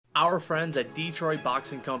Our friends at Detroit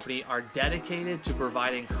Boxing Company are dedicated to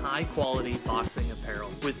providing high-quality boxing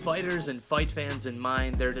apparel. With fighters and fight fans in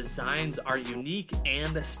mind, their designs are unique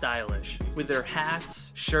and stylish. With their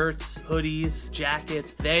hats, shirts, hoodies,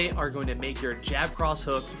 jackets, they are going to make your jab cross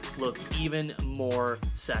hook look even more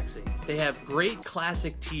sexy. They have great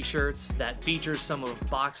classic t-shirts that feature some of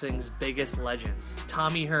boxing's biggest legends.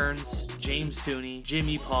 Tommy Hearns, James Tooney,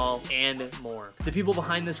 Jimmy Paul, and more. The people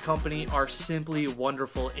behind this company are simply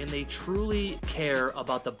wonderful, and they truly care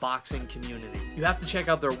about the boxing community. You have to check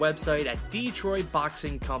out their website at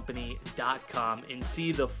DetroitBoxingCompany.com and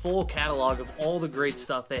see the full catalog of all the great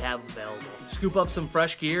stuff they have available. Scoop up some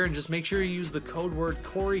fresh gear and just make sure you use the code word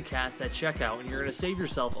CoreyCast at checkout, and you're going to save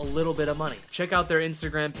yourself a little bit of money. Check out their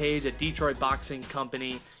Instagram page at Detroit Boxing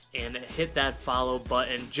Company and hit that follow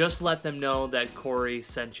button. Just let them know that Corey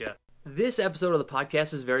sent you. This episode of the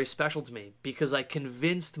podcast is very special to me because I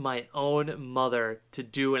convinced my own mother to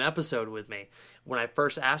do an episode with me. When I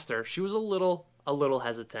first asked her, she was a little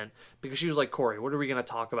hesitant because she was like, Corey, what are we going to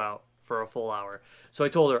talk about for a full hour? So I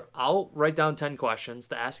told her, I'll write down 10 questions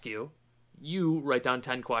to ask you. You write down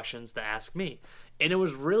 10 questions to ask me. And it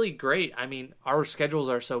was really great. I mean, our schedules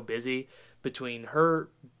are so busy between her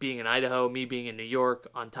being in Idaho, me being in New York,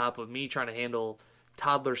 on top of me trying to handle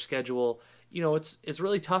toddler schedule. You know, it's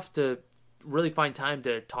really tough to really find time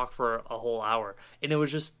to talk for a whole hour. And it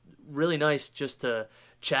was just really nice just to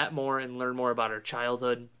chat more and learn more about her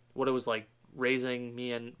childhood, what it was like raising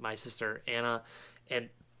me and my sister Anna. And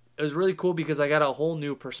it was really cool because I got a whole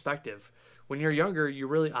new perspective. When you're younger, you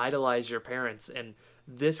really idolize your parents. And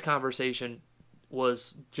this conversation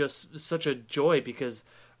was just such a joy because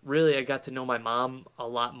really I got to know my mom a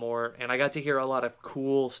lot more, and I got to hear a lot of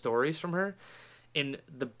cool stories from her. And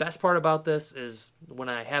the best part about this is when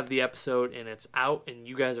I have the episode and it's out and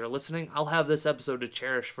you guys are listening, I'll have this episode to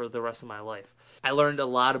cherish for the rest of my life. I learned a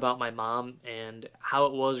lot about my mom and how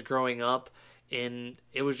it was growing up, and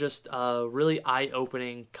it was just a really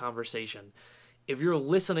eye-opening conversation. If you're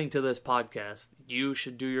listening to this podcast, you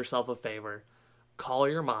should do yourself a favor. Call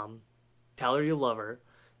your mom, tell her you love her,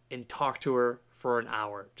 and talk to her for an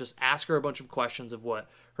hour. Just ask her a bunch of questions of what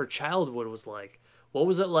her childhood was like. What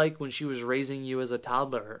was it like when she was raising you as a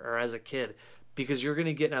toddler or as a kid? Because you're going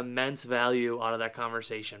to get an immense value out of that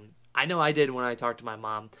conversation. I know I did when I talked to my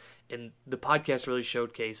mom, and the podcast really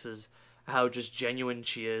showcases how just genuine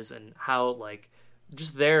she is and how like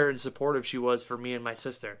just there and supportive she was for me and my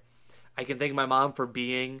sister. I can thank my mom for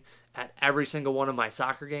being at every single one of my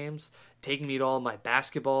soccer games, taking me to all my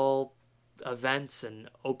basketball events and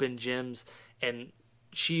open gyms, and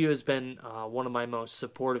she has been one of my most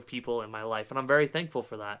supportive people in my life, and I'm very thankful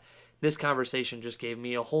for that. This conversation just gave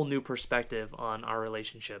me a whole new perspective on our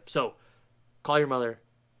relationship. So, call your mother,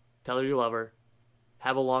 tell her you love her,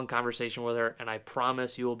 have a long conversation with her, and I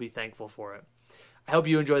promise you will be thankful for it. I hope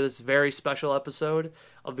you enjoy this very special episode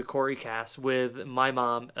of the Corey Cast with my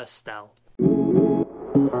mom, Estelle.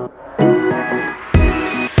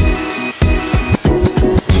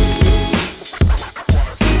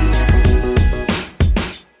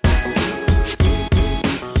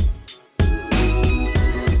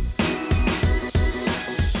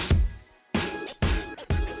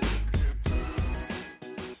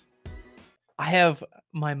 I have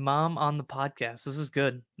my mom on the podcast. This is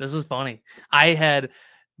good. This is funny. I had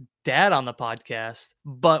dad on the podcast,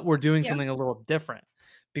 but we're doing something a little different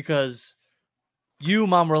because you,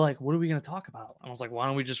 mom, were like, what are we going to talk about? And I was like, why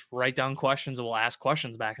don't we just write down questions and we'll ask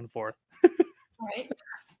questions back and forth. Right.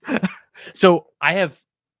 So I have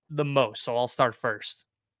the most, so I'll start first.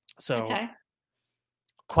 So Okay.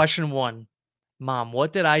 Question 1, Mom,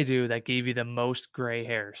 what did I do that gave you the most gray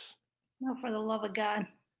hairs? No, for the love of God.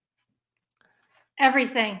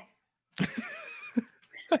 Everything. You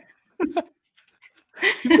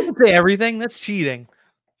couldn't say everything. That's cheating.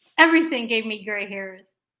 Everything gave me gray hairs.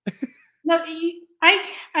 No,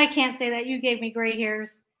 I can't say that. You gave me gray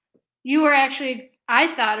hairs. You were actually,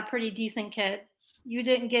 I thought, a pretty decent kid. You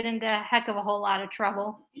didn't get into a heck of a whole lot of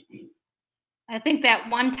trouble. I think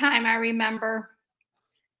that one time I remember,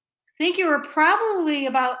 I think you were probably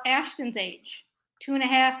about Ashton's age,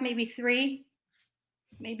 2.5, maybe 3,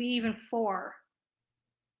 maybe even 4.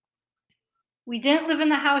 We didn't live in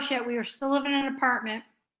the house yet. We were still living in an apartment.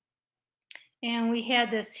 And we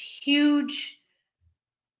had this huge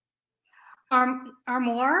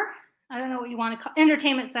armoire. I don't know what you want to call it,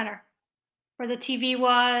 entertainment center, where the TV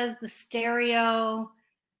was, the stereo,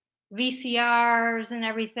 VCRs and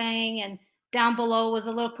everything. And down below was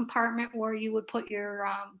a little compartment where you would put your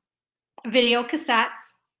video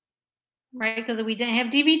cassettes, right? Because we didn't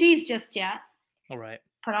have DVDs just yet. All right.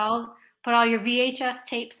 Put all put all your VHS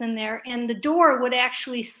tapes in there, and the door would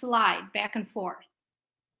actually slide back and forth,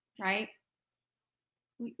 right?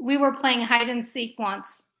 We were playing hide and seek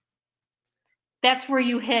once. That's where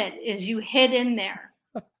you hid, is you hid in there.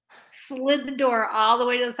 Slid the door all the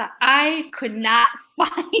way to the side. I could not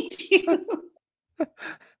find you.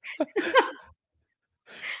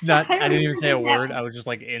 I didn't even say a word. I was just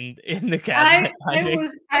like in the cabinet.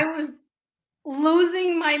 I was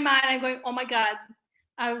losing my mind. I'm going, oh my God,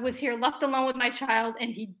 I was here left alone with my child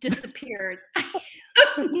and he disappeared. I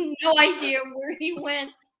have no idea where he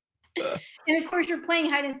went. And of course, you're playing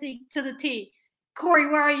hide and seek to the T. Corey,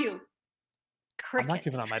 where are you? Crickets. I'm not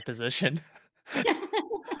giving up my position.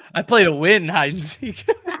 I played a win hide and seek.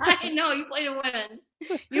 I know you played a win.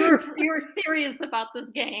 You were serious about this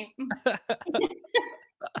game.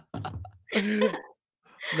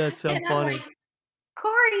 That's so funny. Like,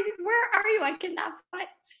 Corey, where are you? I cannot find.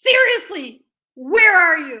 Seriously, where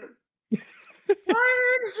are you? I'm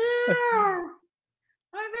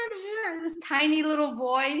in here. This tiny little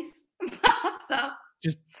voice pops up.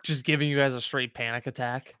 Just giving you guys a straight panic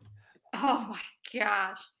attack. Oh my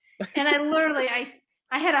gosh! And I literally,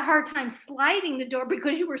 I had a hard time sliding the door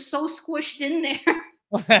because you were so squished in there.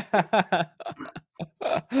 I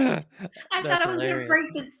thought I was going to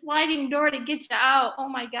break the sliding door to get you out. Oh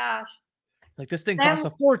my gosh! Like this thing costs a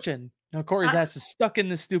fortune. Now Corey's ass is stuck in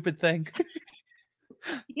this stupid thing.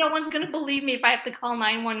 No one's going to believe me if I have to call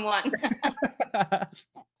 911.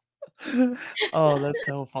 Oh, that's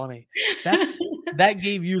so funny. That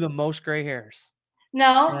gave you the most gray hairs.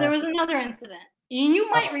 No, there was another incident. And you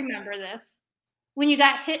might remember this. When you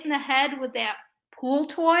got hit in the head with that pool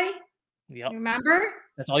toy. Yep. Remember?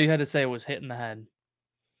 That's all you had to say was hit in the head.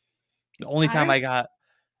 The only time I got,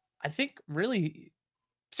 I think, really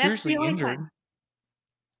seriously injured.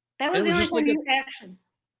 That was the only time you action.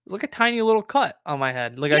 Like a tiny little cut on my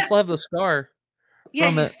head. Like I still have the scar. Yeah,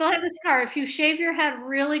 you still have the scar. If you shave your head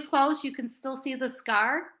really close, you can still see the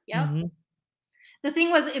scar. Yep. Mm-hmm. The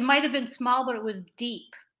thing was, it might have been small, but it was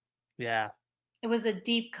deep. Yeah. It was a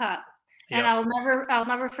deep cut. Yep. And I'll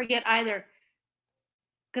never forget either.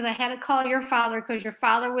 Because I had to call your father because your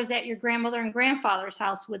father was at your grandmother and grandfather's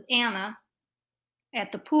house with Anna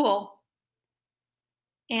at the pool.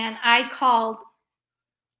 And I called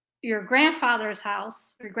your grandfather's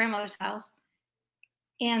house, your grandmother's house,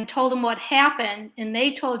 and told them what happened. And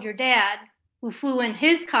they told your dad, who flew in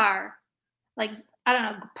his car, like, I don't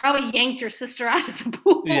know, probably yanked your sister out of the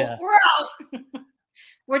pool. Yeah. We're out.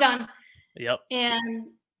 We're done. Yep. And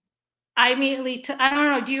I immediately I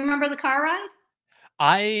don't know. Do you remember the car ride?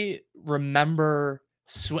 I remember.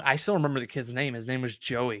 I still remember the kid's name. His name was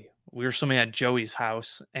Joey. We were swimming at Joey's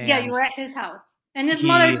house. And yeah, you were at his house. And his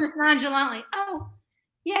mother just nonchalantly, oh,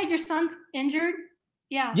 yeah, your son's injured.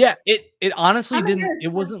 Yeah. Yeah, it honestly didn't. It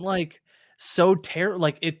wasn't like so terrible.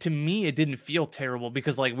 Like to me, it didn't feel terrible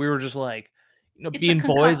because like we were just like, being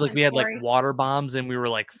boys, like we had like water bombs and we were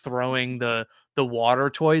like throwing the water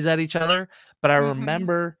toys at each other. But I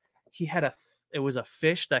remember he had it was a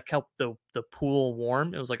fish that kept the pool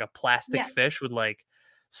warm. It was like a plastic fish with like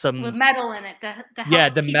with metal in it.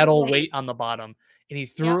 The metal weight on the bottom. And he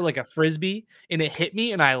threw it like a frisbee and it hit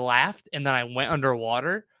me and I laughed and then I went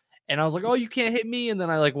underwater and I was like, oh, you can't hit me. And then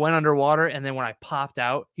I like went underwater. And then when I popped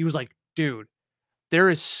out, he was like, dude, there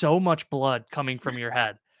is so much blood coming from your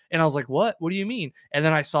head. And I was like, what? What do you mean? And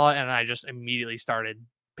then I saw it and I just immediately started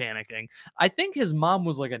panicking. I think his mom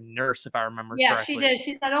was like a nurse, if I remember correctly. Yeah, she did.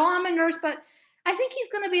 She said, oh, I'm a nurse, but I think he's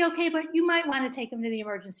going to be okay, but you might want to take him to the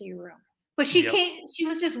emergency room. But she can't. She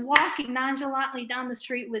was just walking nonchalantly down the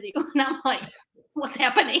street with you. And I'm like, what's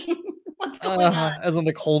happening? What's going on? As I'm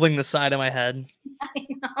like holding the side of my head. I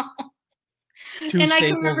know. Two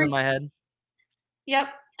staples in my head. Yep.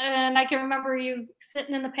 And I can remember you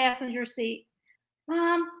sitting in the passenger seat.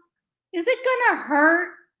 Mom, is it going to hurt?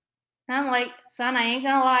 And I'm like, son, I ain't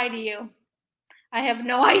going to lie to you. I have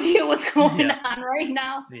no idea what's going on right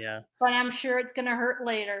now. Yeah. But I'm sure it's going to hurt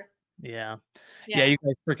later. Yeah. Yeah, you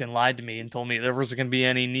guys freaking lied to me and told me there wasn't going to be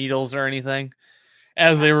any needles or anything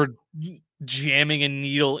as they were jamming a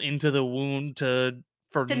needle into the wound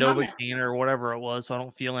for Novocaine or whatever it was, so I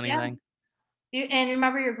don't feel anything. Yeah. And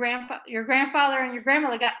remember your grandfather and your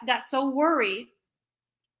grandmother got so worried.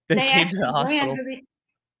 They came to the hospital.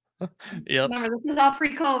 Yep. Remember, this is all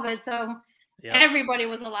pre-COVID, so everybody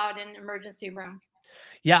was allowed in the emergency room.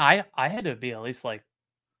 Yeah, I had to be at least like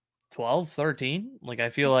 12, 13. Like I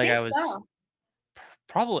feel like I was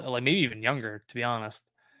probably like maybe even younger, to be honest.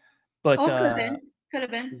 But could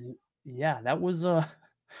have been. Yeah, that was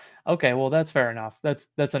okay. Well, that's fair enough.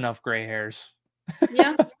 That's enough gray hairs.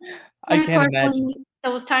 Yeah, I can't imagine.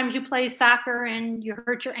 those times you play soccer and you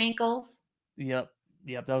hurt your ankles. Yep.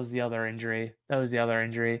 Yep. That was the other injury.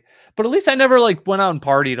 But at least I never like went out and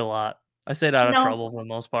partied a lot. I stayed out of No, trouble for the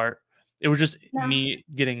most part. It was just no. me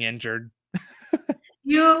getting injured.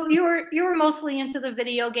 You were mostly into the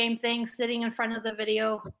video game thing, sitting in front of the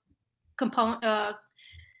video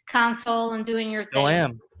console and doing your Still thing.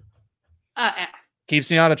 am. Yeah.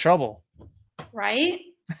 Keeps me out of trouble. Right?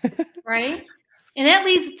 Right? And that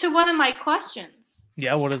leads to one of my questions.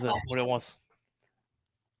 Yeah, what is it? What it was?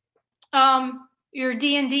 Your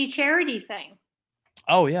D&D charity thing.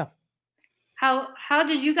 Oh yeah. How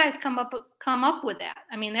did you guys come up with that?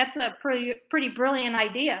 I mean, that's a pretty brilliant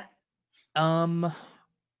idea.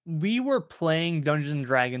 We were playing Dungeons and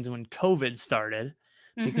Dragons when COVID started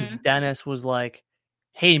because Dennis was like,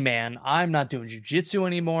 "Hey man, I'm not doing jujitsu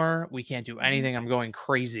anymore. We can't do anything. I'm going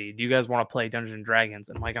crazy. Do you guys want to play Dungeons and Dragons?"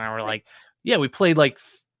 And Mike and I were like, "Yeah, we played like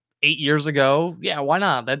 8 years ago. Yeah, why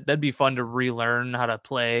not? That'd be fun to relearn how to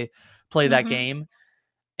play that game."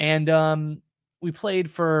 And we played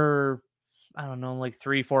for, I don't know, like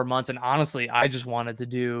 3-4 months. And honestly, I just wanted to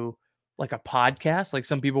do like a podcast. Like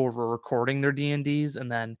some people were recording their D&Ds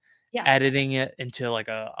and then editing it into like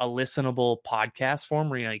a listenable podcast form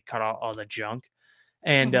where you cut out all the junk.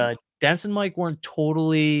 And Dennis and Mike weren't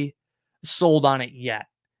totally sold on it yet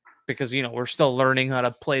because we're still learning how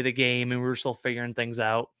to play the game and we were still figuring things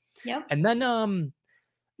out. Yep. And then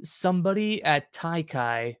somebody at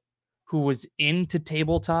Taikai who was into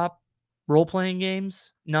tabletop role-playing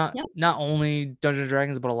games, not only Dungeons and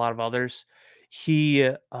Dragons but a lot of others, he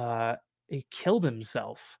killed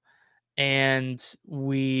himself, and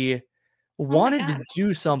we wanted to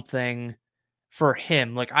do something for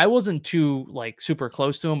him. Like I wasn't too like super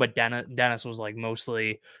close to him, but Dennis was like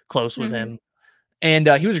mostly close with him, and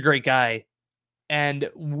he was a great guy. And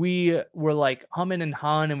we were like humming and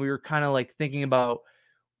hawing, and we were kind of like thinking about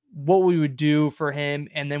what we would do for him,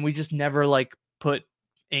 and then we just never like put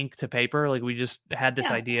ink to paper. Like we just had this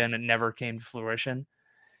idea, and it never came to fruition.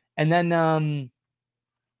 And then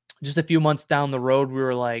just a few months down the road, we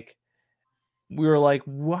were like, why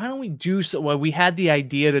don't we do so? Well, we had the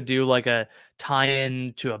idea to do like a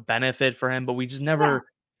tie-in to a benefit for him, but we just never,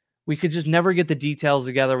 we could just never get the details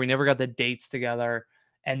together. We never got the dates together.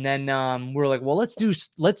 And then we were like, well, let's do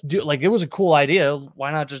like, it was a cool idea.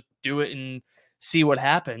 Why not just do it and see what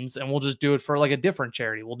happens? And we'll just do it for like a different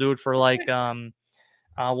charity. We'll do it for like,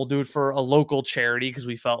 we'll do it for a local charity because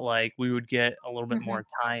we felt like we would get a little bit more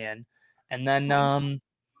tie-in. And then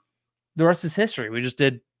the rest is history. We just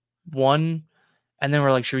did one, and then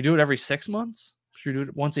we're like, should we do it every 6 months? Should we do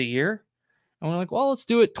it once a year? And we're like, well, let's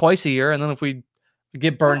do it twice a year. And then if we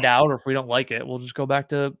get burned out or if we don't like it, we'll just go back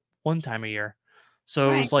to one time a year.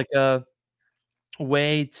 So it was like a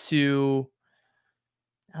way to,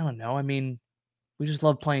 I don't know. I mean, we just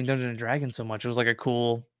love playing Dungeons and Dragons so much. It was like a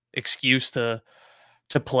cool excuse to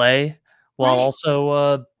play while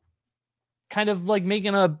also kind of like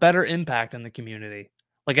making a better impact in the community.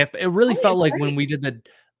 Like it really felt like when we did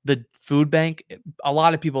the food bank, a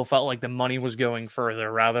lot of people felt like the money was going further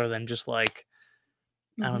rather than just like,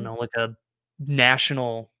 I don't know, like a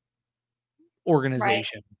national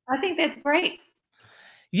organization. I think that's great.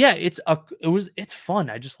 Yeah, it's fun.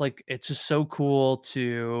 I just like, it's just so cool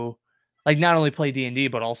to like not only play D&D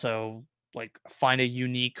but also like find a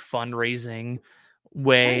unique fundraising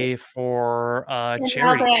way for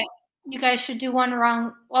charity. You guys should do one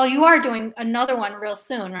around. Well, you are doing another one real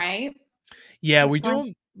soon, right? Yeah, we do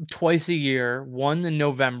them twice a year. One in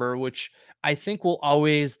November, which I think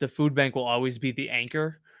the food bank will always be the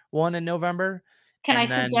anchor one in November. Can I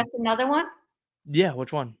suggest another one? Yeah,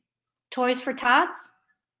 which one? Toys for Tots.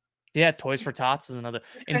 Yeah, Toys for Tots is another.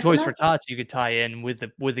 And Toys for Tots you could tie in with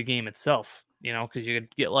the game itself, because you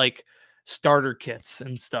could get like starter kits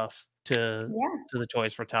and stuff to the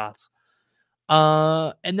Toys for Tots.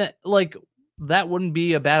 And that wouldn't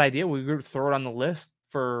be a bad idea. We would throw it on the list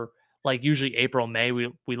for like usually April, May.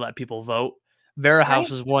 We let people vote. Vera House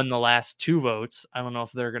has won the last 2 votes. I don't know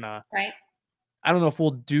if they're gonna. Right. I don't know if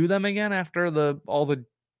we'll do them again after all the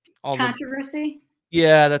controversy.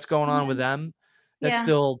 That's going on with them. That's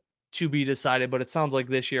still to be decided. But it sounds like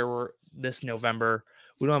this November.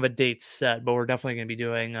 We don't have a date set, but we're definitely going to be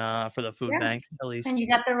doing for the food bank at least. And you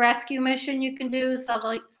got the rescue mission you can do,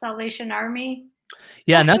 Salvation Army.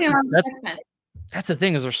 Yeah, and that's the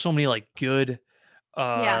thing is there's so many like good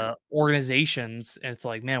organizations, and it's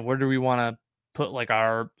like, man, where do we want to put like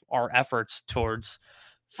our efforts towards?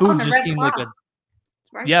 Food just seemed like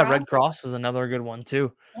Red Cross is another good one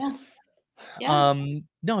too. Yeah.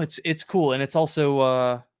 No, it's cool, and it's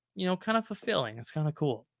also kind of fulfilling. It's kind of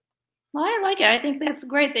cool. Well, I like it. I think that's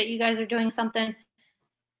great that you guys are doing something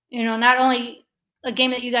not only a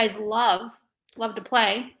game that you guys love to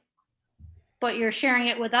play, but you're sharing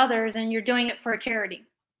it with others and you're doing it for a charity.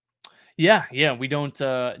 Yeah, yeah, we don't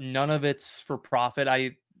none of it's for profit.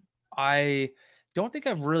 I don't think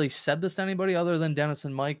I've really said this to anybody other than Dennis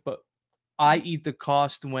and Mike, but I eat the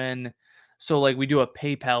cost when so like we do a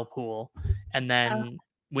PayPal pool and Uh, then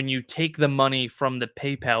when you take the money from the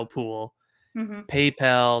PayPal pool, mm-hmm.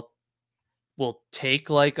 PayPal will take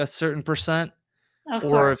like a certain percent Of or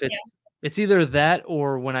course, if it's either that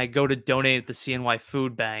or when I go to donate at the CNY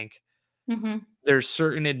food bank, yeah. Mm-hmm. there's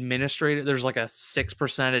certain administrator there's like a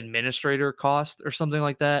 6% administrator cost or something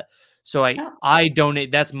like that. So Oh, I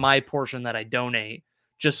donate, that's my portion that I donate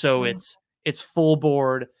just so mm, it's full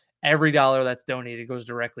board. Every dollar that's donated goes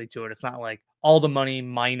directly to it. It's not like all the money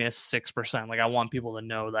minus 6%. Like I want people to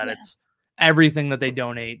know that yeah. it's everything that they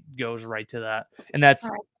donate goes right to that. And All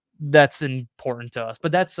right. that's important to us.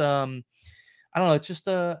 But that's I don't know, it's just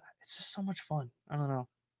so much fun. I don't know.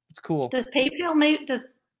 It's cool. Does PayPal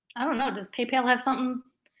I don't know, does PayPal have something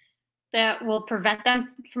that will prevent them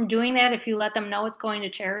from doing that if you let them know it's going to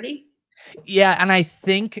charity? Yeah, and I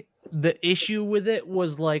think the issue with it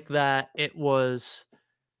was like that it was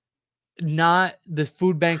not the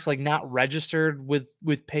food banks like not registered with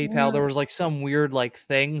PayPal. There Mm. was like some weird like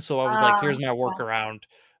thing, so I was like, Ah, here's my oh, workaround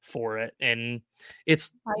for it. And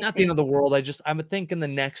it's I not the end see. of the world. I'm thinking the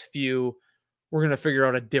next few we're gonna figure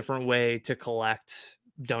out a different way to collect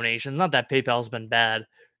donations. Not that PayPal's been bad,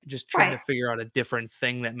 just trying Right. to figure out a different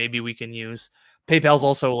thing that maybe we can use. PayPal's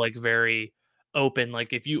also like very open.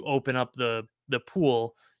 Like if you open up the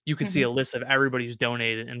pool, you can see Mhm. a list of everybody who's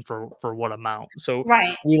donated and for what amount. So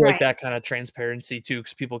Right, we like right, that kind of transparency too,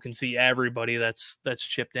 because people can see everybody that's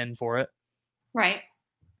chipped in for it. right.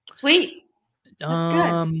 Sweet. That's good.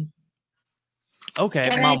 Um. Okay,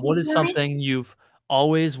 Got Mom. What anything is for me? something you've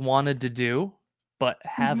always wanted to do but Mhm.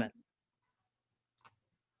 haven't?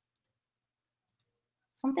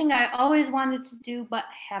 Something I always wanted to do but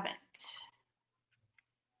haven't.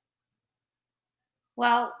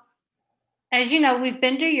 Well, as you know, we've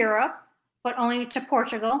been to Europe, but only to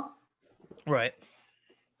Portugal. Right.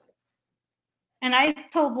 And I've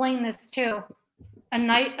told Blaine this too.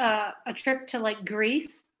 A trip to like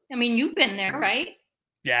Greece. I mean, you've been there, right?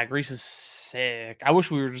 Yeah, Greece is sick. I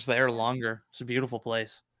wish we were just there longer. It's a beautiful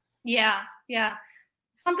place. Yeah, yeah.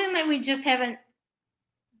 Something that we just haven't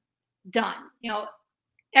done.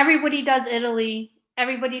 Everybody does Italy,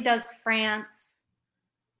 everybody does France.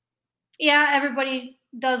 Yeah, everybody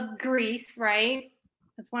does Greece, right?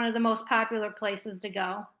 It's one of the most popular places to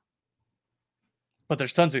go. But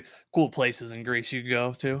there's tons of cool places in Greece you could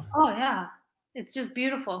go to. Oh yeah. It's just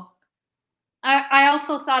beautiful. I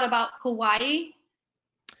also thought about Hawaii,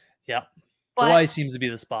 Yep. but Hawaii seems to be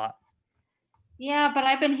the spot. yeah, but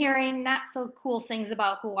I've been hearing not so cool things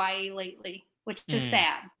about Hawaii lately, which is Hmm.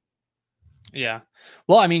 sad. Yeah.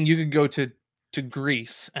 Well, I mean, you could go to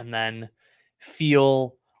Greece and then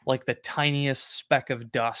feel like the tiniest speck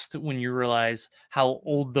of dust when you realize how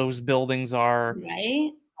old those buildings are.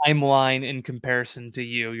 Right? Timeline in comparison to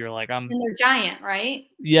you, you're like, I'm And they're giant, right?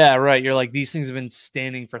 yeah, right. You're like these things have been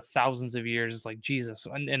standing for thousands of years. It's like Jesus,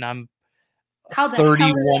 and I'm How the hell did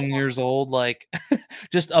that 31 years old. Like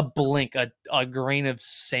just a blink, a grain of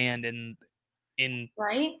sand in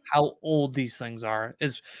right? how old these things are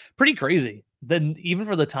is pretty crazy. Then even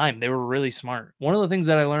for the time, they were really smart. One of the things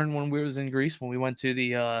that I learned when we was in Greece, when we went to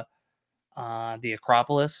the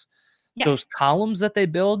Acropolis, Yeah. those columns that they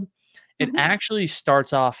build, it Mhm. actually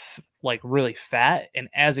starts off like really fat, and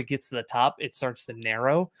as it gets to the top, it starts to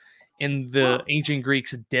narrow. And the Oh, ancient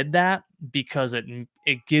Greeks did that because it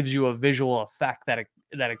gives you a visual effect that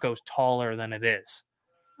it goes taller than it is.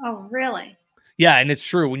 oh, really? Yeah, and it's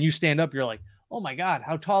true. When you stand up, you're like, "Oh my god,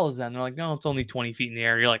 how tall is that?" And they're like, "No, it's only 20 feet in the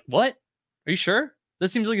air." You're like, "What? Are you sure?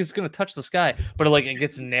 This seems like it's going to touch the sky." But it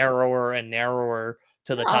gets narrower and narrower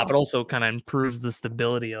to the top. Oh, It also kind of improves the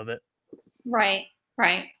stability of it. right,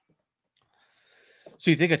 right. So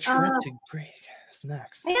you think a trip Uh, to Greece is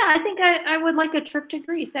next? yeah, I think I would like a trip to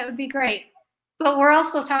Greece. That would be great. But we're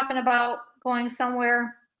also talking about going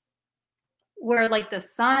somewhere where like the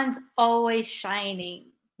sun's always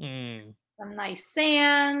shining. Mm, Some nice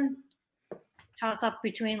sand, toss up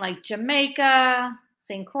between like Jamaica,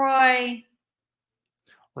 St. Croix,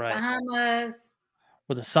 right. Bahamas.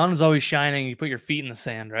 Where the sun is always shining, you put your feet in the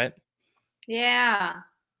sand, right? Yeah.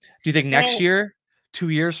 Do you think next Hey, year, 2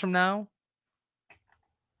 years from now,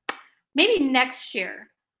 maybe next year.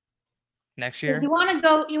 next Because you year? want to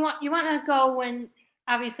go, you want to go when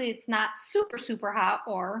obviously it's not super super hot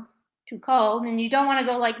or too cold, and you don't want to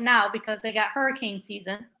go like now because they got hurricane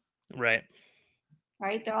season. Right.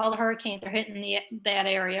 right? All the hurricanes are hitting that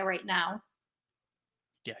area right now.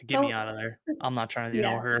 Yeah, get me So out of there. I'm not trying to do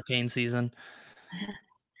no yeah, hurricane season.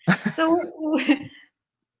 so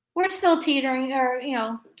we're still teetering or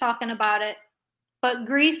talking about it. But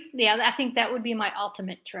Greece, yeah, I think that would be my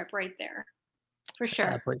ultimate trip right there, for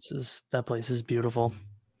sure. That place is beautiful.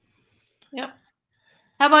 Yep.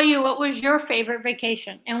 How about you? What was your favorite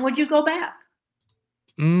vacation, and would you go back?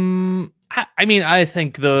 I mean, I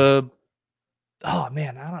think the oh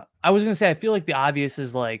man, I was gonna say I feel like the obvious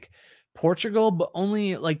is like Portugal, but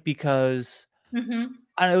only like because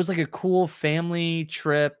Mm-hmm. it was like a cool family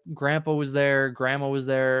trip. Grandpa was there, grandma was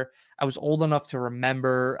there. I was old enough to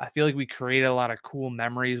remember. I feel like we created a lot of cool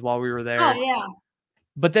memories while we were Oh there. yeah.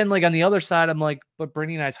 But then, like on the other side, I'm like, but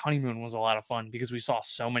Brittany and I's honeymoon was a lot of fun because we saw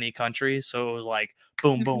so many countries. So it was like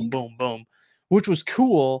boom, boom, Mm-hmm. boom, boom, which was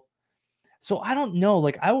cool. So I don't know.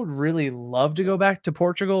 Like I would really love to go back to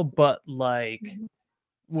Portugal, but Mm-hmm.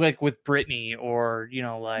 like with Brittany or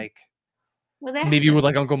like With maybe Ashton. with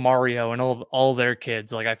like Uncle Mario and all their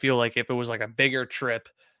kids. Like I feel like if it was like a bigger trip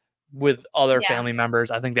with other Yeah. family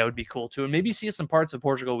members, I think that would be cool too. And maybe see some parts of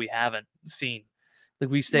Portugal we haven't seen. Like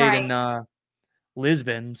we stayed Right. in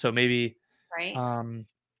Lisbon, so maybe Right. um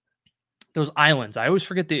those islands. I always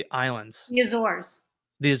forget the islands. The Azores.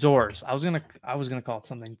 The Azores. I was gonna call it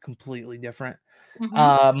something completely different.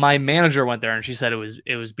 Mm-hmm. My manager went there and she said it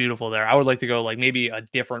was beautiful there. I would like to go like maybe a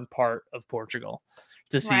different part of Portugal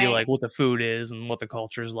to see Right. like what the food is and what the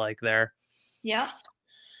culture is like there. Yep.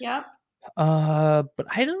 Yep. But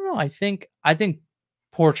I don't know. I think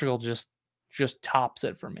Portugal just tops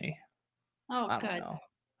it for me. Oh, I don't good. know.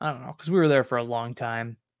 I don't know because we were there for a long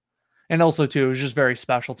time, and also too, it was just very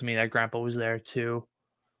special to me that Grandpa was there too.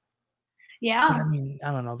 But I Yeah. mean,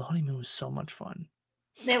 I don't know. The honeymoon was so much fun.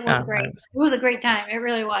 It I was don't know, great. It was a great time. It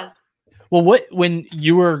really was. well, what when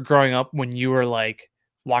you were growing up, when you were like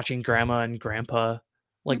watching Grandma and Grandpa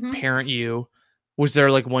like Mm-hmm. parent you, was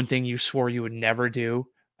there like one thing you swore you would never do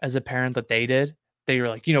as a parent that they did? That you're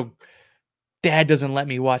like, Dad doesn't let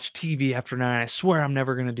me watch TV after 9. I swear I'm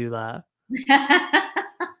never gonna do that. I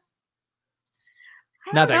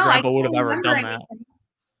Not don't that know. I grandpa would can't have ever remember done that. anything.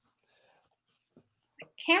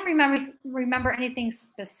 Can't remember anything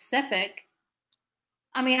specific.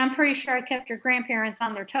 I mean, I'm pretty sure I kept your grandparents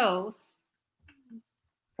on their toes.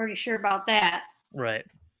 Pretty sure about that. Right.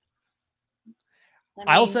 I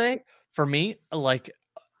I'll mean, say for me, like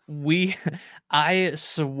we I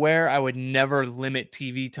swear I would never limit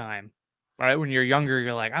TV time. Right? When you're younger,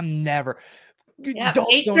 you're like, I'm never yep,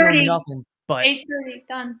 adults don't know 8:30, nothing. But 8:30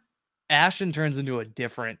 done. Ashton turns into a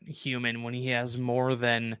different human when he has more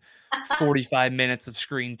than 45 minutes of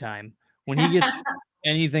screen time. When he gets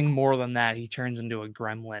anything more than that, he turns into a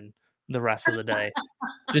gremlin the rest of the day.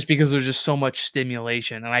 Just because there's just so much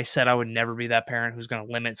stimulation. And I said I would never be that parent who's going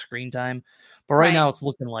to limit screen time. But right Right. now it's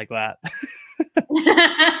looking like that.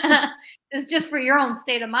 It's just for your own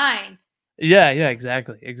state of mind, Yeah,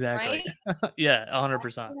 exactly. Exactly. right? Yeah,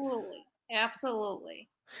 100%. Absolutely. Absolutely.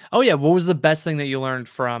 Oh yeah, what was the best thing that you learned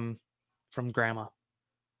from grandma?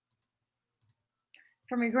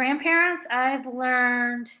 From your grandparents, I've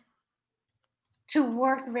learned to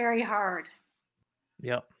work very hard.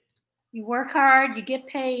 Yep. You work hard, you get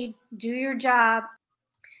paid, do your job.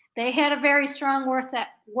 They had a very strong work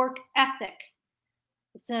ethic.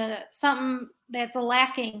 It's something that's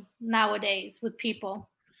lacking nowadays with people.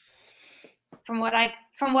 From what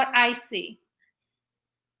I see,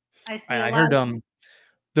 I see a I lot heard of.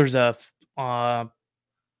 there's a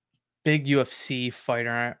big UFC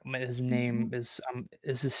fighter. His name Mhm.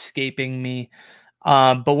 is escaping me.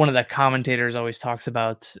 But one of the commentators always talks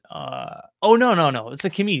about oh no, it's a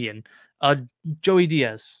comedian. Joey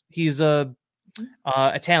Diaz. He's a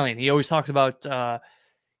Italian. He always talks about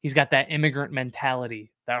he's got that immigrant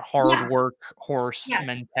mentality, that hard Yeah. work horse Yes.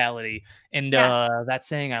 mentality. And Yes. that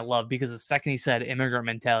saying I love because the second he said immigrant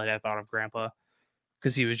mentality, I thought of grandpa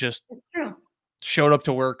because he was just It's true. showed up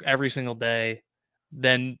to work every single day,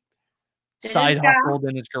 then Did his side job. hustled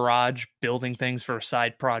in his garage, building things for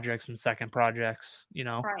side projects and second projects.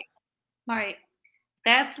 Right. Right.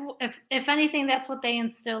 If anything, that's what they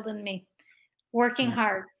instilled in me. Working Yeah.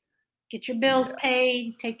 hard. Get your bills Yeah.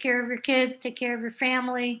 paid, take care of your kids, take care of your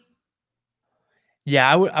family. Yeah,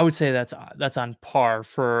 I would say that's on par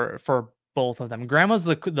for both of them. Grandma's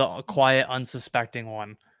the quiet, unsuspecting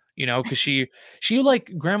one, because she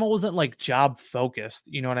like grandma wasn't like job focused.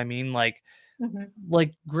 You know what I mean? Mhm.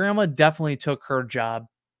 Like grandma definitely took her job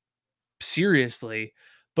seriously,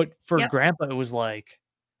 but for Yep. grandpa it was like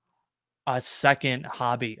a second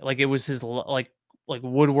hobby. Like it was like like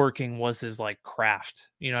woodworking was his like craft.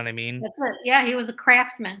 You know what I mean? That's it. Yeah, he was a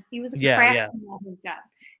craftsman. He was a Yeah, yeah, craftsman at his job.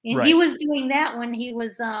 And he right. was doing that when he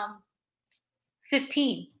was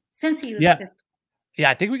 15, since he was Yeah, 15. yeah.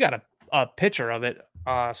 I think we got a picture of it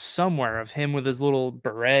somewhere of him with his little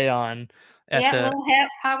beret on at Yeah, the. little hat,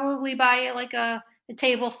 probably by like a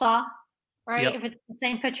table saw, right? Yep, If it's the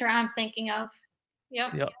same picture I'm thinking of.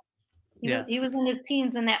 Yep. yep, yeah, He was in his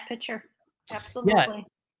teens in that picture. yeah. Absolutely.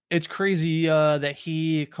 It's crazy that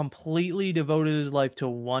he completely devoted his life to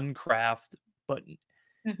one craft, but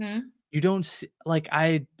Mhm. you don't see like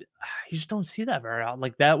you just don't see that very often.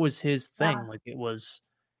 Like that was his thing. Yeah. Like it was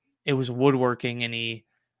woodworking, and he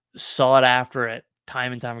sought after it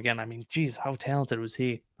time and time again. I mean, geez, how talented was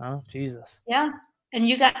he? Huh? Jesus. Yeah. And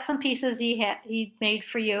you got some pieces he made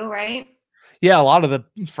for you, right? Yeah, a lot of the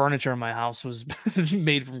furniture in my house was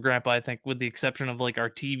made from grandpa, I think, with the exception of like our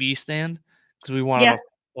TV stand, because we wanted Yeah. a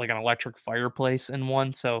like an electric fireplace in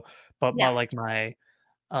one. So, but my Yeah. like my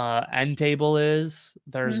end table is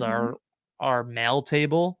there's Mhm. our mail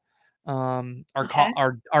table, Okay.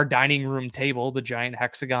 our dining room table, the giant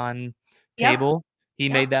hexagon Yep. table. He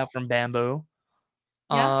Yep. made that from bamboo.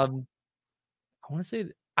 Yep. Um, I want to say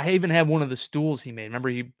I even have one of the stools he made. Remember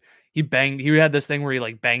he had this thing where he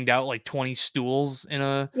like banged out like 20 stools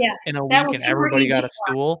Yeah. in a That week was and super everybody got easy a for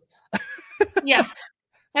him. stool. Yeah.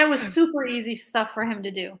 That was super easy stuff for him to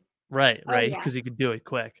do. Right, Oh, right, yeah. because he could do it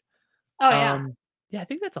quick. Oh, yeah. Um, yeah, I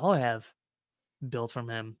think that's all I have built from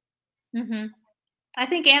him. Mhm. I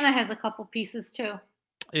think Anna has a couple pieces too.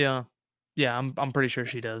 Yeah. Yeah, I'm pretty sure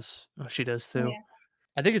she does. She does Oh, too. yeah.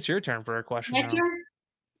 I think it's your turn for a question My now. turn?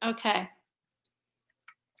 Okay.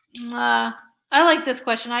 I like this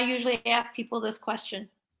question. I usually ask people this question.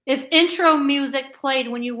 If intro music played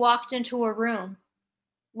when you walked into a room,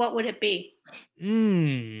 what would it be?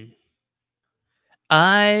 Mm,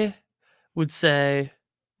 I would say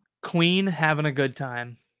Queen having a good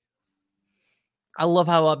time. I love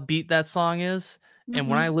how upbeat that song is, and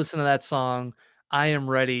when I Mhm. listen to that song, I am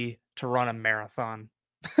ready to run a marathon.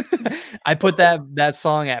 I put that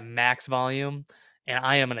song at max volume, and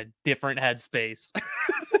I am in a different headspace.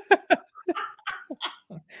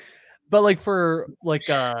 But, like, for, like,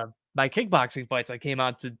 my kickboxing fights, I came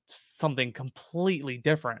out to something completely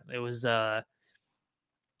different. It was,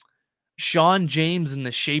 Sean James and the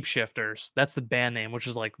Shapeshifters. That's the band name, which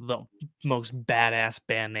is, like, the most badass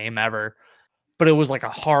band name ever. But it was like a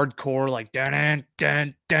hardcore, like dun dun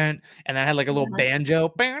dun dun, and I had like a little Yeah.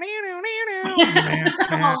 banjo. Oh,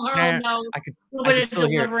 no. A little I bit could of still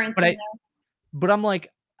hear it, deliverance in there. but I'm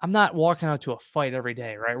like, I'm not walking out to a fight every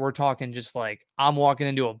day, right? We're talking just like I'm walking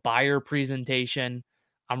into a buyer presentation.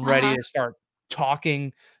 I'm ready Uh-huh. to start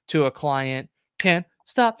talking to a client. Can't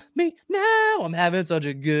stop me now. I'm having such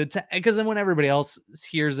a good time because then when everybody else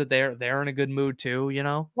hears that they're in a good mood too, you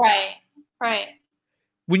know. Right. Right.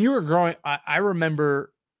 When you were growing, I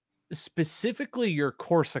remember specifically your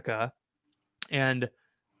Corsica and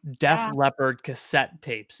Def Yeah. Leppard cassette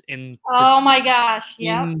tapes Oh my gosh.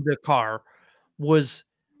 Yep. in the car. Was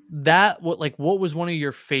that what was one of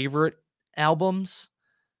your favorite albums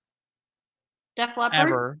Def Leppard.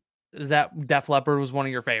 ever? Is that Def Leppard was one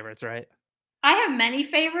of your favorites, right? I have many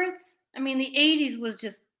favorites. I mean, the 80s was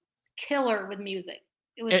just killer with music.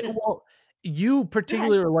 It was just Well, you good.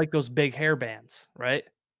 particularly like those big hair bands, right?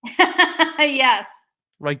 Yes.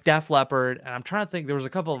 Like Def Leppard, and I'm trying to think there was a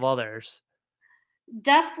couple of others.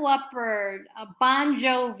 Def Leppard, Bon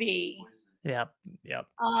Jovi, Yep, yep.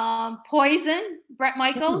 Poison, Brett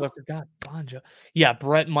Can't believe I Michaels. forgot Bonjo. Yeah,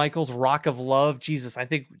 Brett Michaels, Rock of Love. Jesus, I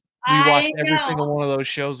think we watched I every know. single one of those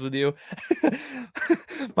shows with you.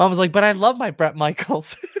 Mom was like, "But I love my Brett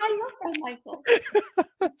Michaels." I love Brett Michaels.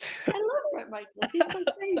 I love Brett Michaels. He's so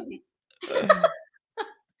crazy.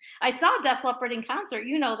 I saw Def Leppard in concert.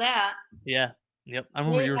 You know that. Yeah, yep. I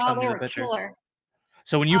remember you were Oh, sending they me the were picture. killer.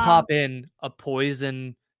 So when you Um, pop in a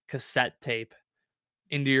Poison cassette tape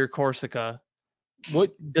into your Corsica,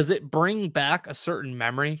 what does it bring back a certain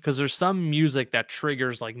memory? Because there's some music that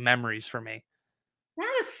triggers like memories for me. Not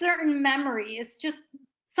a certain memory. It's just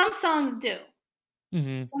some songs do.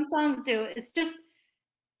 Hmm. Some songs do.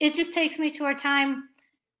 It just takes me to a time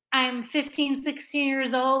I'm 15, 16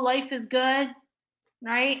 years old. Life is good,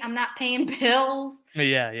 right? I'm not paying bills.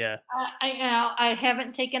 Yeah, yeah, I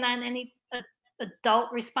haven't taken on any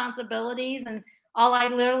adult responsibilities, and all I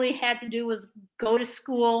literally had to do was go to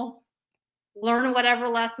school, learn whatever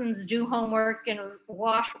lessons, do homework, and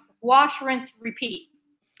wash, rinse, repeat.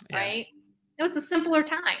 yeah, Right? It was a simpler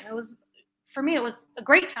time. It was for me. It was a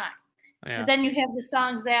great time. But yeah. then you have the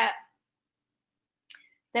songs that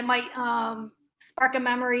might spark a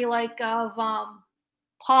memory, like of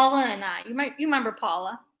Paula and I. You remember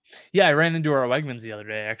Paula? Yeah, I ran into her at Wegmans the other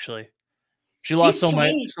day, actually. She lost She's so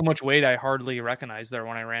changed. much weight, I hardly recognized her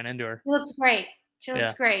when I ran into her. She looks great. She looks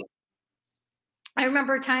Yeah. great. I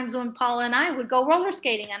remember times when Paula and I would go roller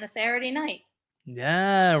skating on a Saturday night.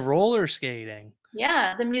 Yeah, roller skating.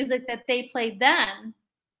 Yeah, the music that they played then.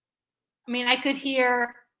 I mean, I could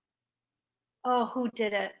hear, oh, who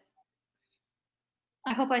did it?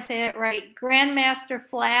 I hope I say it right. Grandmaster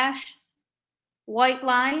Flash, White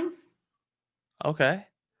Lines. Okay.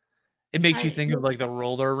 It makes you think of like the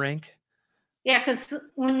roller rink. Yeah, because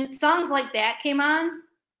when songs like that came on,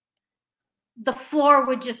 the floor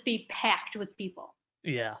would just be packed with people.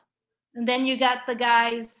 Yeah. And then you got the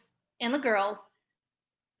guys and the girls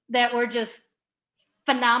that were just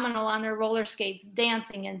phenomenal on their roller skates,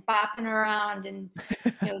 dancing and bopping around and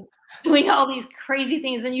doing all these crazy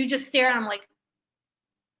things. And you just stare at them like,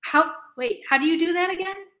 how do you do that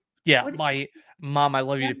again? Yeah, my mom, I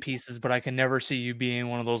love you to pieces, but I can never see you being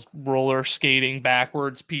one of those roller skating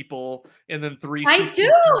backwards people and then 360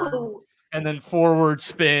 I do. and then forward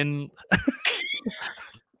spin.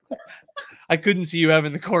 I couldn't see you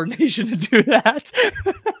having the coordination to do that.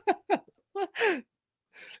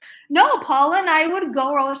 No, Paula and I would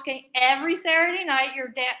go roller skating every Saturday night.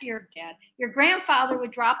 Your grandfather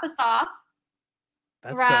would drop us off.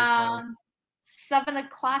 That's around 7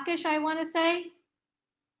 o'clock-ish, I want to say,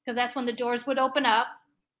 because that's when the doors would open up.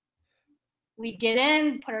 We'd get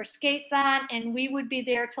in, put our skates on, and we would be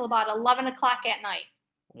there till about 11 o'clock at night.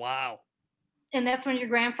 Wow. And that's when your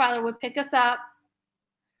grandfather would pick us up,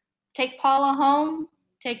 take Paula home,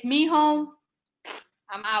 take me home.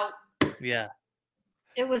 I'm out. Yeah.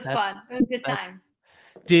 It was fun. It was good times.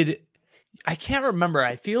 I can't remember.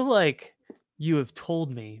 I feel like you have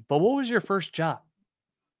told me, but what was your first job?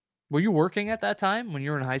 Were you working at that time when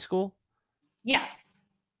you were in high school? Yes.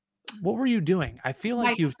 What were you doing? I feel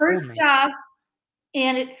like you've told me. My first job,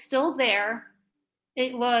 and it's still there.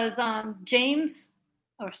 It was James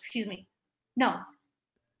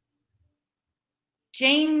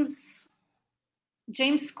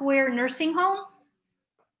Square Nursing Home.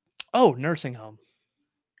 Oh, nursing home.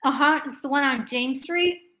 It's the one on James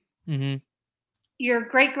Street. Mm-hmm. Your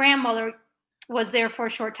great-grandmother was there for a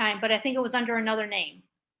short time, but I think it was under another name.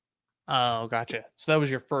 Oh, gotcha. So that was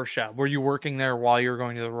your first job. Were you working there while you were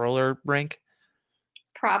going to the roller rink?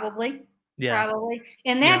 Probably. Yeah. Probably.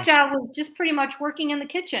 And that job was just pretty much working in the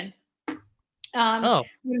kitchen.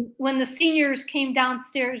 When the seniors came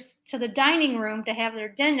downstairs to the dining room to have their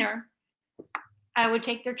dinner, I would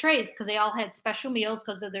take their trays because they all had special meals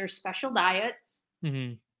because of their special diets.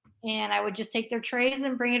 Mm-hmm. And I would just take their trays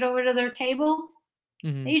and bring it over to their table.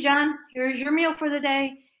 Mm-hmm. Hey, John, here's your meal for the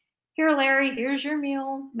day. Here, Larry, here's your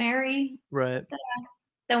meal. Mary. Right.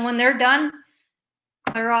 Then when they're done,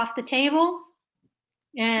 clear off the table.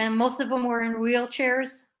 And most of them were in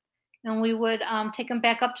wheelchairs. And we would take them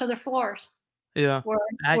back up to their floors. Yeah.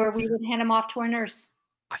 Where we would hand them off to a nurse.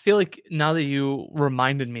 I feel like now that you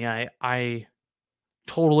reminded me, I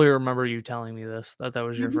totally remember you telling me this, that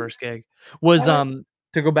was your first gig. Was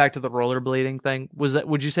to go back to the rollerblading thing,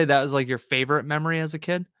 would you say that was like your favorite memory as a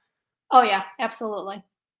kid? Oh yeah, absolutely.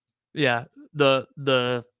 Yeah.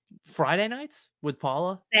 The Friday nights with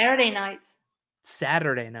Paula? Saturday nights. Is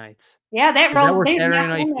Yeah, that where Saturday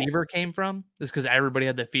Night Fever came from? Is because everybody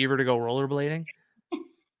had the fever to go rollerblading?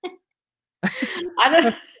 I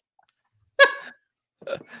don't.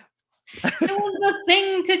 It was the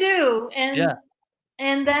thing to do,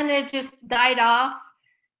 and then it just died off.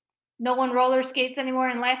 No one roller skates anymore.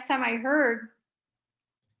 And last time I heard,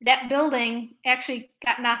 that building actually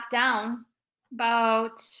got knocked down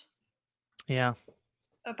about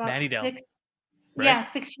Mattydale. 6 right?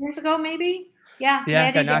 6 years ago, maybe. Yeah,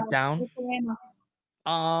 it got knocked down.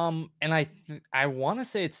 And I want to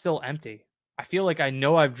say it's still empty. I feel like I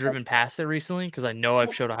know I've driven past it recently because I know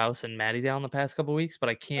I've showed a house in Mattydale in the past couple of weeks, but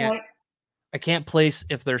I can't place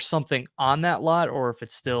if there's something on that lot or if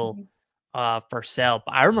it's still for sale.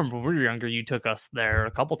 But I remember when we were younger, you took us there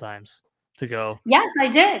a couple times to go. Yes, I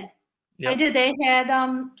did. Yep. I did. They had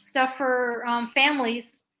stuff for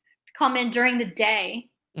families to come in during the day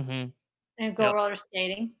and go roller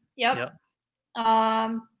skating. Yep.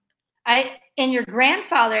 And your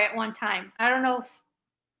grandfather at one time, I don't know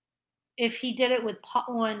if he did it with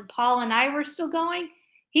when Paul and I were still going,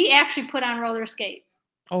 he actually put on roller skates.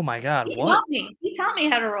 Oh my God! He taught me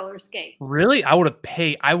how to roller skate. Really? I would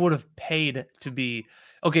have paid to be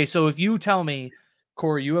okay. So if you tell me,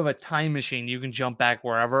 Corey, you have a time machine, you can jump back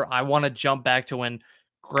wherever. I want to jump back to when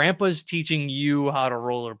Grandpa's teaching you how to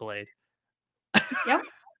rollerblade. Yep.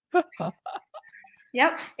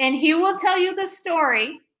 Yep. And he will tell you the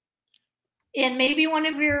story And maybe one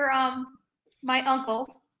of your my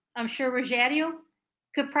uncles, I'm sure Rajadu,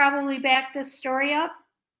 could probably back this story up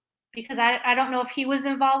because I don't know if he was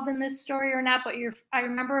involved in this story or not, but I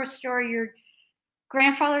remember a story your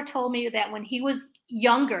grandfather told me that when he was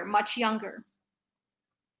younger, much younger,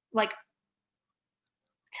 like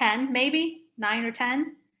 10, maybe 9 or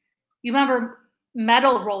 10, you remember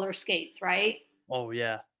metal roller skates, right? Oh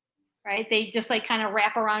yeah. Right? They just like kind of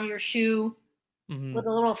wrap around your shoe Hmm. with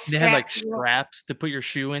a little They had strap. like straps to put your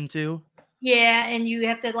shoe into. Yeah, and you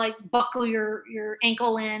have to like buckle your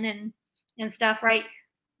ankle in and stuff, right?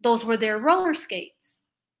 Those were their roller skates.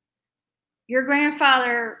 Your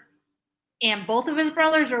grandfather and both of his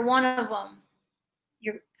brothers, or one of them,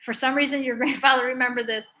 for some reason your grandfather remember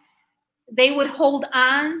this. They would hold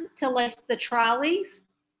on to like the trolleys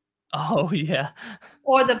Oh yeah.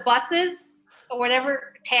 or the buses or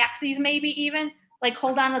whatever, taxis maybe even, like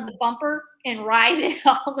hold on to the bumper and ride it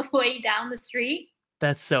all the way down the street.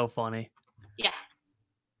 That's so funny. Yeah.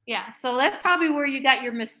 Yeah. So that's probably where you got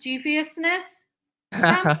your mischievousness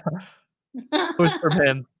from. Was from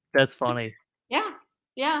him. That's funny. Yeah.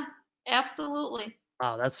 Yeah. Absolutely.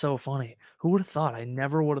 Wow, that's so funny. Who would have thought? I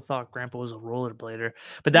never would have thought Grandpa was a rollerblader.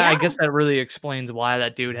 But that I Yeah. guess that really explains why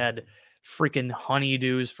that dude had freaking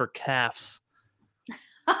honeydews for calves.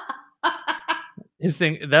 His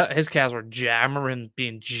calves were jacked. I remember him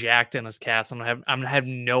being jacked in his calves. I'm gonna have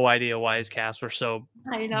no idea why his calves were so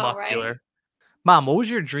I know, right? muscular. Mom, what was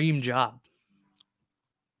your dream job?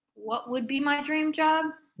 What would be my dream job?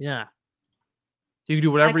 Yeah. You could do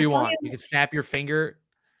I whatever can you tell want. you, You could snap your finger,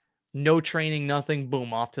 no training, nothing,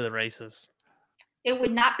 boom, off to the races. it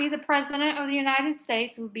would not be the president of the United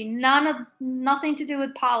States. It would be nothing to do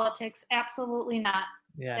with politics. Absolutely not.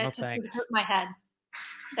 Yeah, no That just would thanks. hurt my head.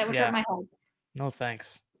 That would hurt Yeah, my head. no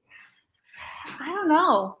thanks. I don't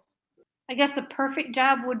know. I guess the perfect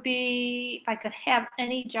job would be if I could have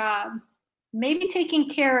any job, maybe taking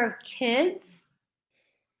care of kids,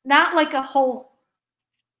 not like a whole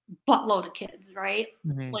buttload of kids, right?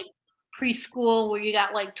 Mhm. Like preschool where you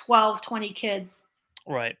got like 12, 20 kids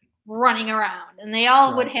Right, running around and they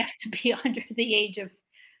all would right, have to be under the age of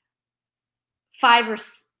 5 or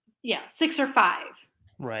yeah, 6 or 5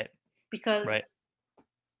 right, because right.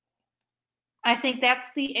 I think that's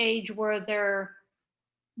the age where they're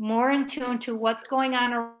more in tune to what's going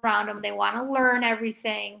on around them. They want to learn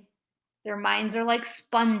everything. Their minds are like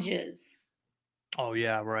sponges, Oh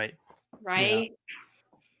yeah, right. Yeah. right?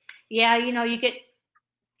 Yeah, you get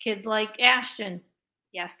kids like Ashton.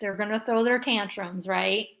 Yes, they're going to throw their tantrums,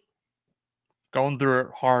 right? Going through it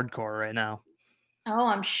hardcore right now. Oh,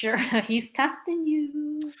 I'm sure he's testing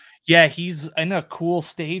you. Yeah, he's in a cool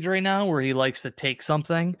stage right now where he likes to take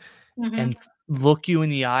something Hmm. and look you in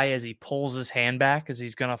the eye as he pulls his hand back as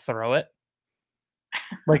he's gonna throw it.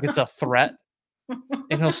 Like it's a threat.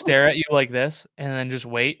 And he'll stare at you like this and then just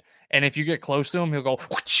wait. And if you get close to him, he'll go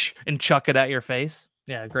whoosh, and chuck it at your face.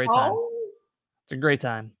 Yeah, great time. Oh, It's a great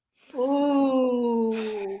time.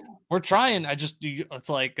 ooh, We're trying. It's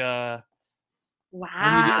like what do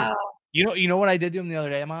you do? wow. You know what I did to him the other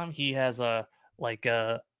day, Mom? He has like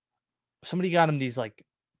somebody got him these like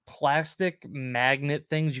plastic magnet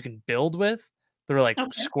things you can build with. They're like Okay.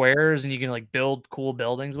 squares and you can like build cool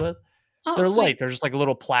buildings with. Oh, They're light. sweet. They're just like a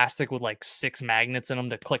little plastic with like 6 magnets in them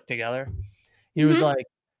to click together. He was Hmm. like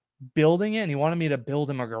building it and he wanted me to build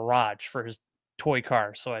him a garage for his toy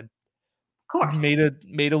car. So I Of course. made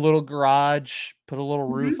a little garage, put a little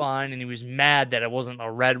roof Hmm. on, and he was mad that it wasn't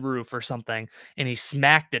a red roof or something. And he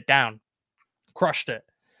smacked it down, crushed it.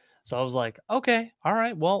 So I was like, okay, all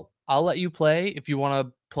right, well, I'll let you play. If you want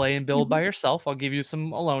to play and build by Hmm. yourself, I'll give you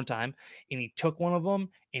some alone time. And he took one of them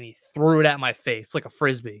and he threw it at my face like a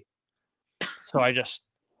frisbee. So I just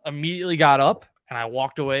immediately got up and I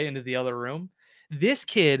walked away into the other room. This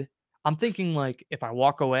kid, I'm thinking like if I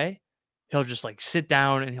walk away, he'll just like sit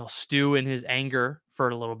down and he'll stew in his anger for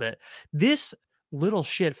a little bit. This little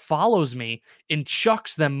shit follows me and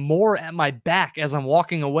chucks them more at my back as I'm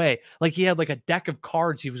walking away. Like he had like a deck of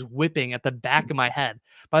cards he was whipping at the back of my head.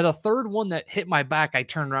 By the third one that hit my back, I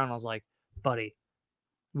turned around and I was like, buddy,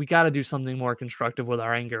 we got to do something more constructive with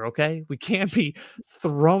our anger, okay? We can't be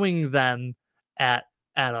throwing them at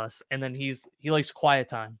us. And then he likes quiet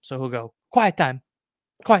time. So he'll go, quiet time,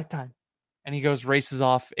 quiet time. And he goes, races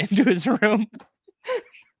off into his room.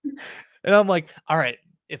 And I'm like, all right,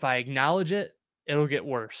 if I acknowledge it, it'll get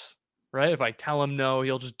worse, right? If I tell him no,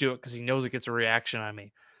 he'll just do it because he knows it gets a reaction on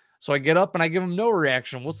me. So I get up and I give him no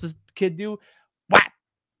reaction. What's this kid do? Whap,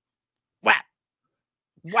 whap,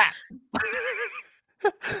 whap.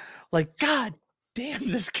 Like, God damn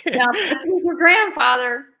this kid. Now, this is your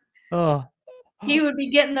grandfather. Oh, he would be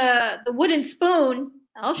getting the wooden spoon.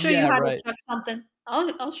 I'll show you Yeah, how to right. chuck something.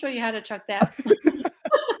 I'll show you how to chuck that.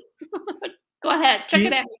 Go ahead, Do chuck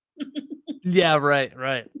it you at me. Yeah, right,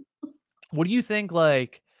 right. What do you think,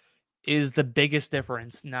 like, is the biggest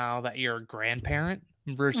difference now that you're a grandparent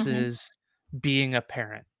Mhm. versus being a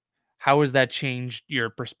parent? How has that changed your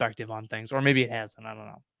perspective on things? Or maybe it hasn't, I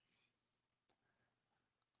don't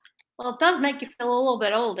Well, it does make you feel a little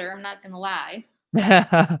bit older, I'm not gonna lie.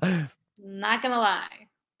 know. Not gonna lie.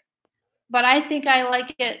 But I think I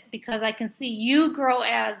like it because I can see you grow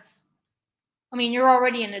as I mean, you're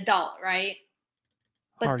already an adult, right?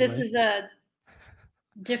 But this Hardly. is a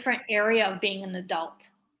different area of being an adult,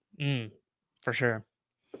 Mm, for sure.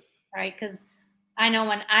 right? Because I know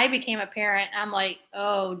when I became a parent, I'm like,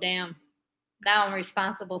 oh, damn, now I'm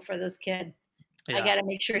responsible for this kid. I Yeah. got to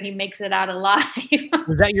make sure he makes it out alive.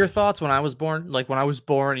 Was that your thoughts when I was born? Like, when I was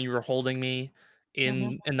born and you were holding me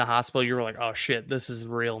Mhm. in the hospital, you were like, "Oh, shit, this is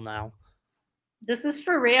real now." This is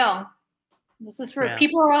for real. This is for Yeah.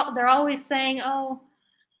 people they're always saying, oh,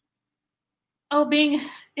 being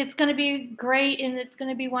it's going to be great and it's going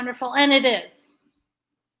to be wonderful, and it is,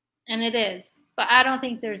 and it is. But I don't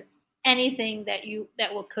think there's anything that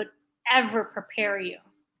will could ever prepare you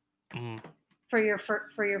Mhm. for your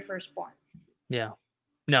firstborn. Yeah.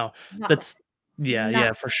 No, Nothing. that's yeah, yeah,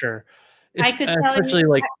 Nothing. for sure. I It's could tell you. especially,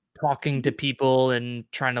 like, talking to people and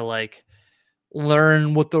trying to, like,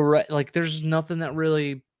 learn what the right like, there's nothing that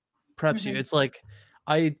really preps you. Mhm. It's like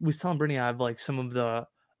I was telling Brittany I have, like, some of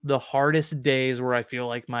the hardest days where I feel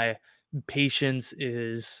like my patience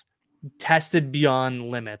is tested beyond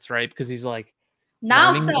limits, right? Because he's, like,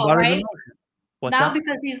 Now learning so, about his right? emotions. What's that?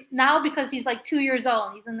 Now because he's like 2 years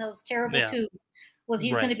old, he's in those terrible Yeah, tubes. Well,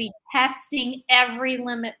 he's right. gonna be testing every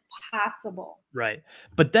limit possible. Right.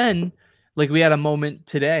 But then, like, we had a moment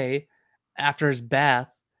today after his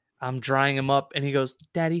bath. I'm drying him up and he goes,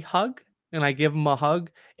 "Daddy, hug." And I give him a hug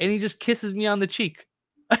and he just kisses me on the cheek.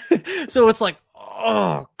 So it's like,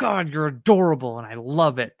 oh, God, you're adorable. And I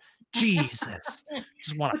love it. Jesus.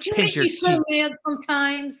 Just want to But you pinch make your me so cheek. mad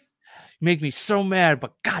sometimes. You make me so mad,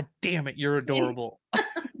 but God damn it, you're adorable.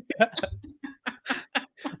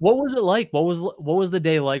 What was it like? What was the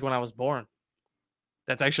day like when I was born?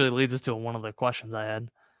 That actually leads us to one of the questions I had.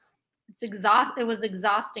 It was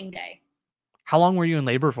exhausting day. How long were you in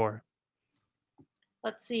labor for?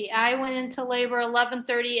 Let's see, I went into labor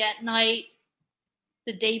 11:30 at night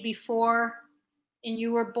the day before, and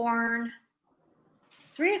you were born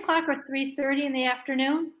 3 o'clock or 3:30 in the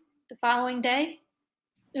afternoon the following day.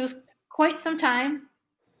 It was quite some time.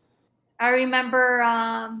 I remember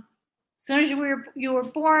as soon as you were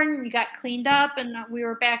born, you got cleaned up, and we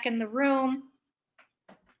were back in the room.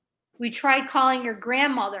 We tried calling your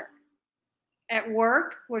grandmother at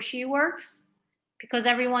work where she works because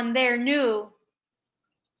everyone there knew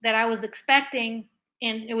that I was expecting,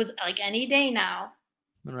 and it was like any day now.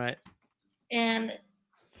 Right. And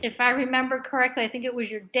if I remember correctly, I think it was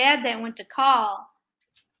your dad that went to call,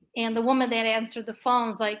 and the woman that answered the phone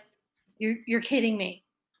was like, "You're kidding me?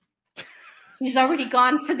 He's already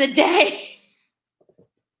gone for the day."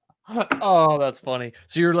 Oh, that's funny.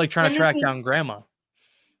 So you're, like, trying And to this track was down grandma.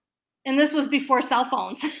 and this was before cell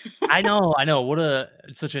phones. I know, I know. What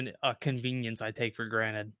such a convenience I take for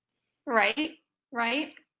granted. Right,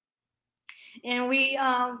 right. And we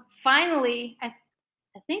finally, I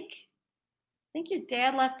think your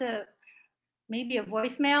dad left a maybe a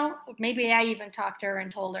voicemail. Maybe I even talked to her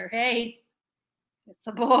and told her, "Hey, it's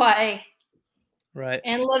a boy." Right.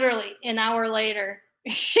 And literally an hour later,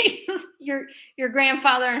 she's your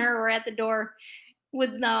grandfather and her were at the door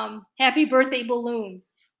with happy birthday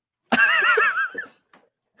balloons.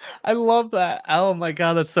 I love that. Oh my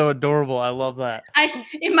god, that's so adorable. I love that.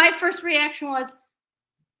 And my first reaction was,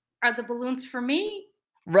 "Are the balloons for me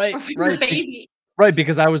Right, or for the right, baby?" right,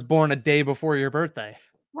 because I was born a day before your birthday.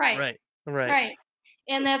 Right, Right, right. right.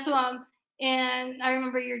 And that's and I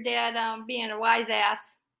remember your dad being a wise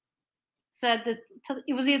ass said that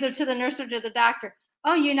it was either to the nurse or to the doctor.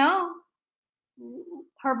 "Oh,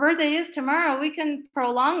 her birthday is tomorrow. We can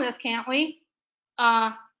prolong this, can't we?"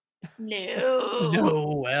 Uh, no.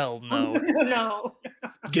 No, hell no. No.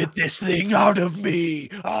 Get this thing out of me.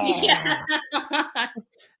 Yeah. Ah.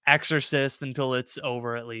 Exorcist until it's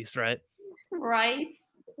over at least, right? Right.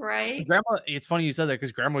 Right. Grandma, it's funny you said that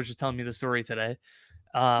because grandma was just telling me the story today.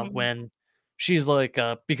 Mhm. When she's like,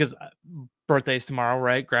 because birthday's tomorrow,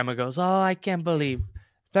 right? Grandma goes, "Oh, I can't believe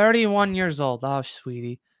 31 years old. Oh,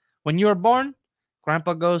 sweetie. When you were born,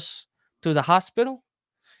 grandpa goes to the hospital.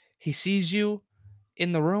 He sees you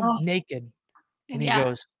in the room Oh, naked. And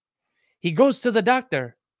yeah. he goes to the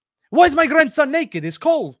doctor. Why is my grandson naked? It's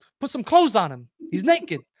cold. Put some clothes on him. He's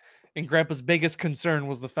naked. And Grandpa's biggest concern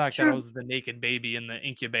was the fact that I True. was the naked baby in the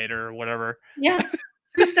incubator or whatever. Yeah.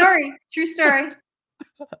 True story. True story.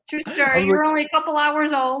 True I story. was You like, were only a couple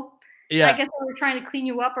hours old. I yeah, guess they were trying to clean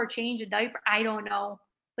you up or change a diaper. I don't know.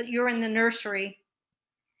 But you were in the nursery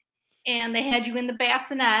and they had you in the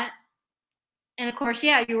bassinet. And of course,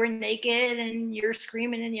 yeah, you were naked and you're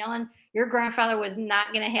screaming and yelling. Your grandfather was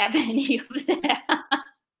not going to have any of that.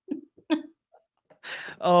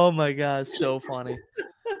 oh my God, so funny.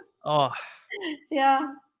 Oh,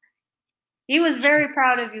 Yeah. He was very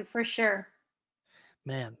proud of you for sure.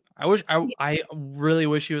 man. I really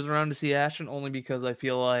wish he was around to see Ashton, only because I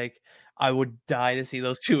feel like I would die to see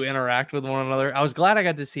those two interact with one another. I was glad I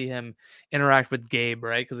got to see him interact with Gabe,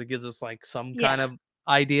 right? Because it gives us like some Yeah. kind of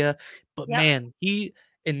idea. But Yep. man, he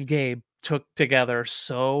and Gabe took together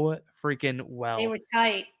so freaking They well. were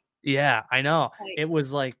tight. Yeah, I know. Tight. It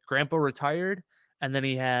was like Grandpa retired, and then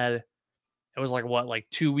he had it was like what, like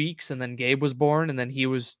 2 weeks, and then Gabe was born, and then he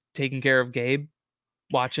was taking care of Gabe,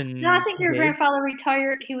 No, I watching think your Gabe grandfather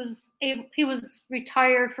retired. He was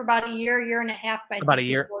retired for about a year and a half, I about a think,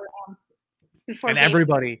 year. before And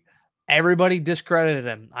Gabe. everybody discredited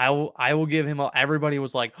him. I will give him everybody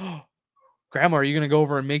was like, "Oh, Grandma, are you gonna go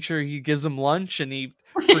over and make sure he gives him lunch and he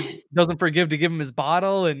doesn't forgive to give him his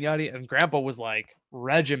bottle?" And yada. And Grandpa was like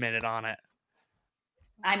regimented on it.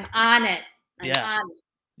 I'm on it. I'm Yeah, on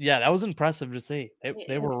yeah, that was impressive to see. They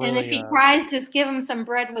it. were And if really he cries, just give him some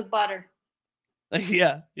bread with butter.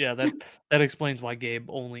 yeah, yeah, that explains why Gabe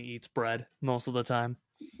only eats bread most of the time.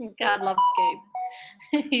 God love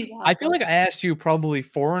Gabe. He's I feel awesome. like I asked you probably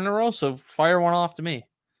 4 in a row, so fire one off to me.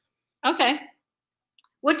 Okay.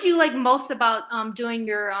 What do you like most about doing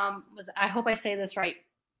your I hope I say this right.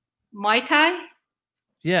 Muay Thai?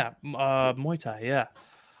 Yeah, Muay Thai, yeah.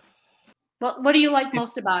 What do you like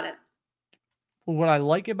most about it? What I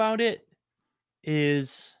like about it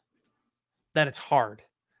is that it's hard.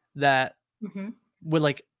 That Mhm. with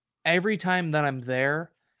like every time that I'm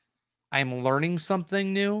there, I'm learning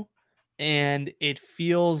something new, and it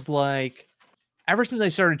feels like ever since I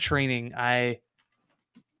started training, I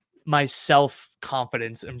my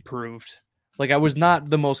self-confidence improved. Like I was not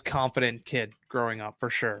the most confident kid growing up for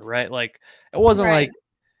sure, right? Like it wasn't Right. like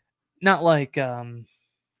not like I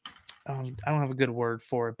don't have a good word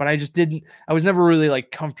for it, but I just didn't. I was never really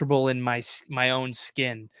like comfortable in my own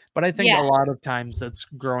skin. But I think a Yes. lot of times that's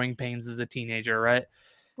growing pains as a teenager, right?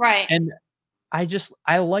 Right. And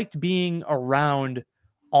I liked being around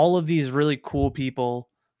all of these really cool people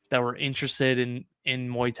that were interested in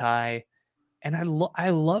Muay Thai, and I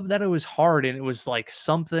love that it was hard and it was like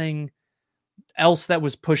something else that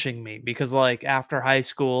was pushing me because like after high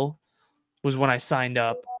school was when I signed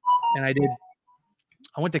up and I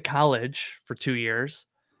went to college for 2 years.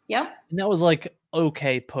 Yep. And that was like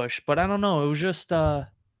okay push, but I don't know, it was just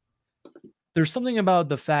there's something about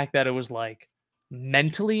the fact that it was like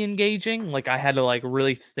mentally engaging. Like I had to like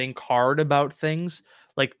really think hard about things,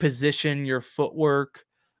 like position your footwork,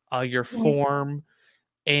 your Mhm. form,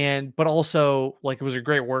 and but also like it was a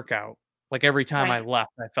great workout. Like every time Right. I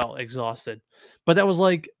left, I felt exhausted. But that was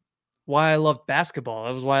like why I loved basketball.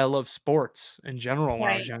 That was why I loved sports in general when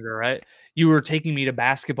I was Right. younger, right? You were taking me to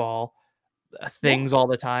basketball Yeah. things all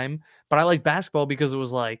the time, but I like basketball because it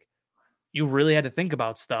was like you really had to think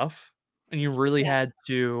about stuff and you really Yeah. had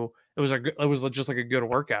to it was just like a good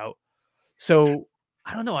workout. So,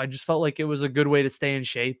 I don't know, I just felt like it was a good way to stay in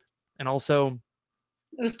shape and also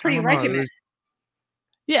It was I pretty don't know, it regimented. was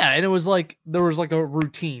yeah, and it was like there was like a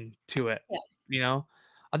routine to it, Yeah. you know?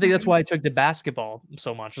 I think that's Mhm. why I took to basketball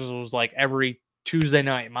so much. It was like every Tuesday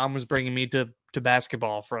night, mom was bringing me to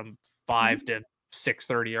basketball from 5 Mhm. to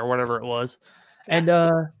 6:30 or whatever it was. Yeah. And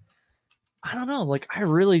I don't know, like I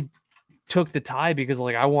really took the tie because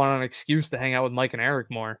like I wanted an excuse to hang out with Mike and Eric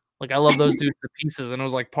more. Like I love those dudes to pieces, and it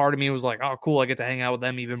was like part of me was like, oh cool, I get to hang out with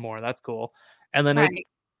them even more. That's cool. And then it Right.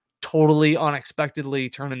 totally unexpectedly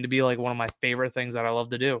turned into be like one of my favorite things that I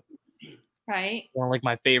love to do. Right. One of like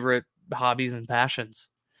my favorite hobbies and passions.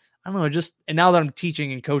 I don't know, just and now that I'm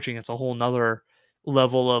teaching and coaching, it's a whole nother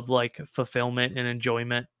level of like fulfillment and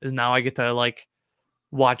enjoyment. Is now I get to like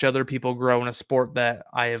watch other people grow in a sport that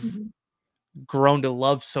I have Mhm. grown to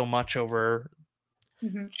love so much over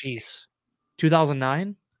Mhm. Jeez.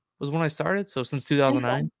 2009 was when I started, so since I think so.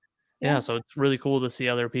 2009. Yeah, Yeah. so it's really cool to see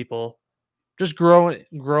other people just grow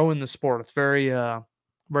in the sport. It's very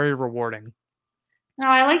rewarding.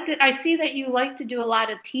 Now I like to I see that you like to do a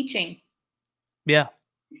lot of teaching Yeah.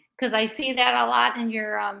 because I see that a lot in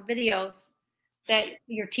your videos that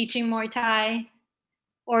you're teaching Muay Thai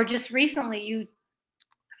or just recently you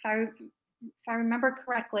if I if I remember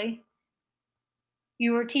correctly,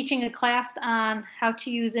 you were teaching a class on how to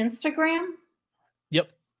use Instagram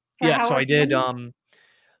Yep. for Yeah. So I Howard did. Jones.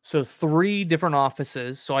 So 3 different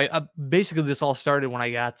offices. So I basically this all started when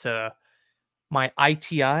I got to my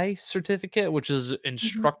ITI certificate, which is Mhm,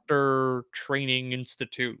 Instructor Training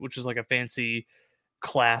Institute, which is like a fancy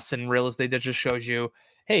class in real estate that just shows you,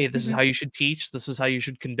 hey, this is mhm, how you should teach. This is how you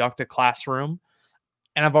should conduct a classroom.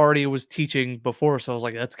 And I've already was teaching before, so I was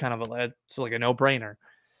like, that's kind of it's like a no brainer.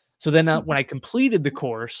 So then mhm. when I completed the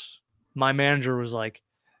course, my manager was like,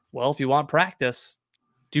 well, if you want practice,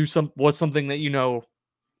 what's something that you know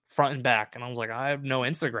front and back. And I was like, I have no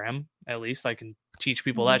Instagram. At least I can teach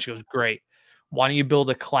people that. Mhm. She goes, great. Why don't you build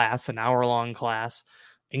a class, an hour long class,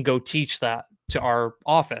 and go teach that to our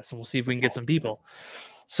office and we'll see if we can get some people.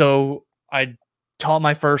 So I taught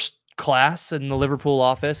my first class in the Liverpool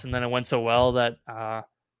office, and then it went so well that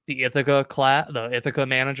the Ithaca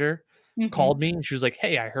manager called Mhm. me and she was like,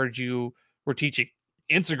 hey, I heard you were teaching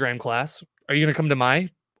Instagram class. Are you gonna come to my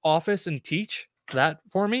office and teach that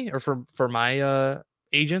for me or for my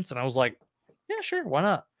agents? And I was like, yeah, sure, why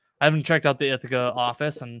not? I haven't checked out the Ithaca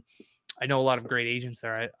office, and I know a lot of great agents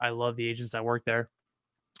there. I love the agents that work there.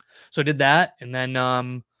 So I did that, and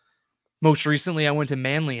then most recently I went to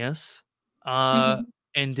Manlius uh, Mhm.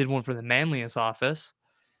 and did one for the Manlius office.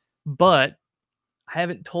 But I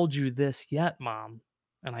haven't told you this yet, Mom.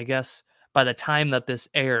 And I guess by the time that this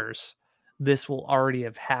airs, this will already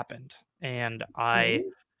have happened. And I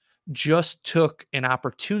Ooh. just took an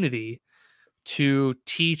opportunity to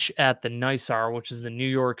teach at the NYSAR, which is the New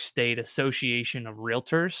York State Association of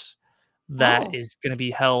Realtors, that Oh, is going to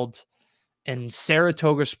be held in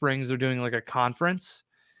Saratoga Springs. They're doing like a conference,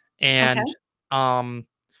 okay. and um,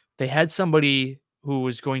 they had somebody who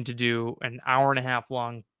was going to do an hour and a half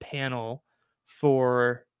long panel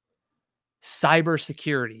for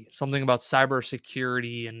cybersecurity, something about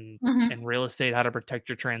cybersecurity and Mhm. real estate, how to protect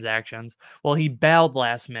your transactions. Well, he bailed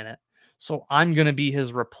last minute, so I'm going to be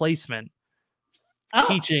his replacement Oh,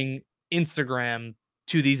 teaching Instagram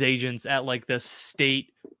to these agents at like this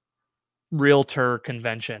state realtor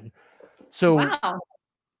convention. So wow.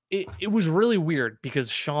 it was really weird because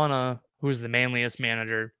Shauna, who is the manliest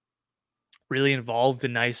manager, really involved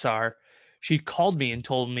in NISAR, she called me and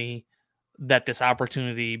told me that this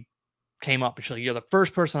opportunity came up. She's like, you're the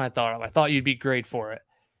first person I thought of. I thought you'd be great for it.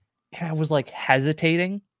 And I was like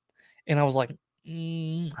hesitating. And I was like,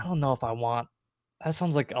 I don't know if I want that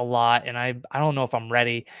sounds like a lot. And I don't know if I'm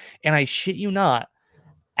ready. And I shit you not,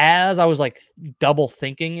 as I was like double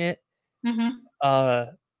thinking it, Mhm. uh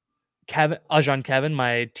Kevin,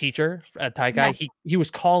 my teacher at Yeah. Taikai, he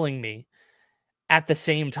was calling me at the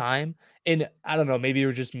same time. And I don't know, maybe it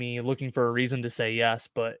was just me looking for a reason to say yes,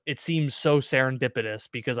 but it seems so serendipitous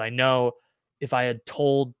because I know if I had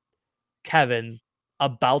told Kevin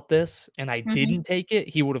about this and I Mhm. didn't take it,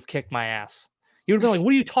 he would have kicked my ass. He would have been like,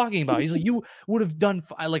 "What are you talking about?" He's like, "You would have done."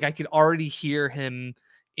 Like I could already hear him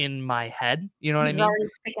in my head. You know what He I was mean? already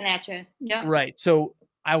picking at you. Yep. Right. So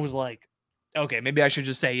I was like, okay, maybe I should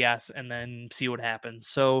just say yes and then see what happens.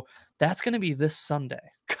 So that's gonna be this Sunday.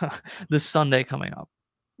 This Sunday coming up.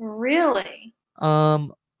 Really?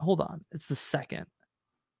 Hold on. It's the second,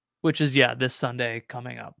 which is yeah, this Sunday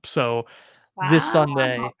coming up. So this Wow.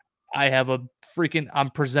 Sunday I have a I'm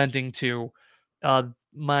presenting to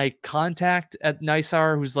my contact at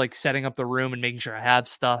NISAR who's like setting up the room and making sure I have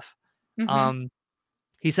stuff. Mhm. Um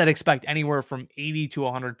he said expect anywhere from 80 to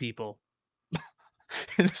 100 people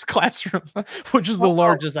in this classroom, which is the Wow.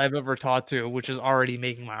 largest I've ever taught to, which is already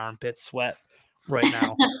making my armpits sweat right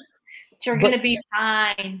now. You're But gonna be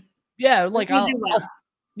fine. yeah, You're like gonna do I'll well.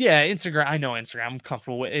 yeah, Instagram. I know Instagram. I'm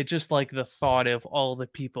comfortable with it. Just like the thought of all the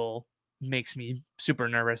people makes me super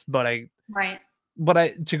nervous. Right. But I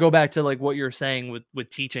to go back to like what you're saying with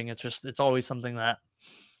teaching, it's always something that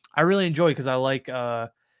I really enjoy because I like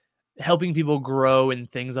helping people grow in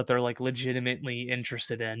things that they're like legitimately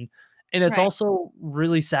interested in. And it's Right. also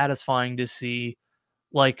really satisfying to see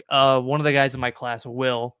like one of the guys in my class,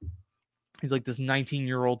 Will, he's like this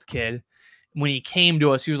 19-year-old kid. When he came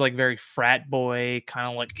to us, he was like very frat boy, kind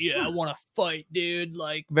of like, yeah, I Huh. want to fight, dude.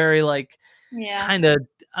 Like very like Yeah. kind of,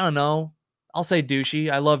 I don't know. I'll say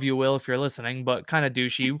douchey. I love you, Will, if you're listening, but kind of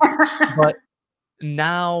douchey. But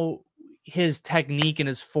now his technique and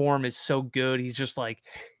his form is so good. He's just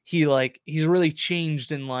he's really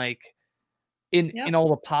changed in like in Yep. all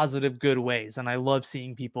the positive good ways. And I love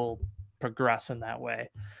seeing people progress in that way.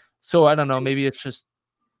 So I don't know, maybe it's just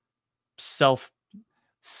self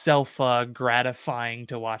gratifying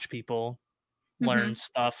to watch people learn Mhm.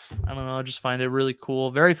 stuff. I don't know, I just find it really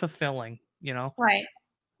cool, very fulfilling, Right.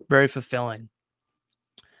 very fulfilling.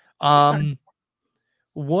 So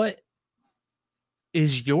What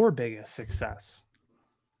is your biggest success?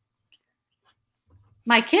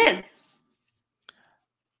 my kids.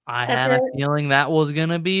 I That had they're a feeling that was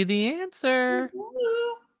gonna be the answer.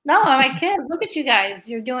 no, my kids. Look at you guys.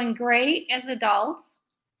 You're doing great as adults,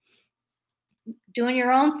 doing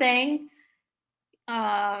your own thing.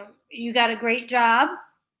 You got a great job.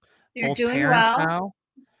 You're Both doing parents well. now.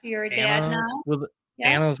 You're a dad Anna now. with Yeah.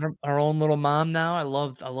 Anna's her own little mom now. I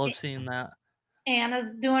love seeing that. Anna's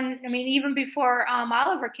doing, I mean, even before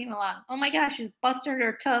Oliver came along. Oh my gosh, she's busted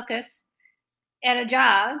her tuchus at a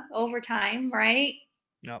job overtime, right?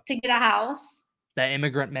 Yep. To get a house. That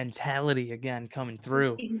immigrant mentality again coming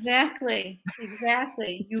through. Exactly.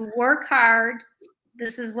 Exactly. You work hard.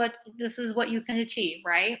 This is what you can achieve,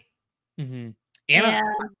 right? Mm-hmm. Anna,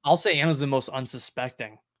 And I'll say Anna's the most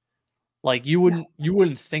unsuspecting. Like no. you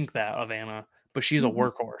wouldn't think that of Anna, but she's a Mhm.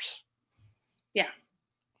 workhorse. Yeah.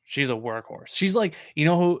 She's a workhorse. She's like, you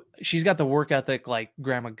know who she's got the work ethic like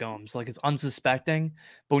Grandma Gomes. Like it's unsuspecting,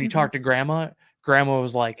 but when you Mhm. talk to Grandma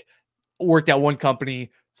was like worked at one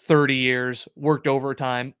company 30 years, worked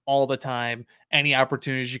overtime all the time, any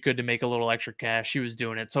opportunity she could to make a little extra cash, she was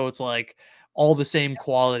doing it. So it's like all the same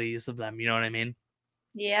qualities of them, you know what I mean?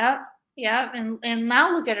 Yeah. Yeah. And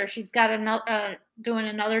now look at her. She's got another doing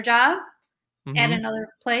another job at Mhm. another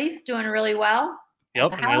place, doing really well. Has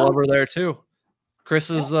Yep, a and they love her house. there too.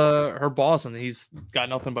 Chris Yep. is her boss, and he's got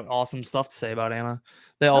nothing but awesome stuff to say about Anna.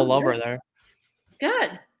 They all Oh, love her good. there.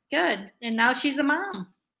 Good. Good. And now she's a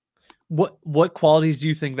mom. What qualities do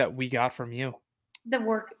you think that we got from you? The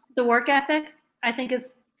work ethic, I think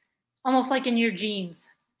it's almost like in your genes.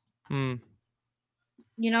 Hmm.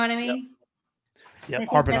 You know what I Yep. mean? Yep. I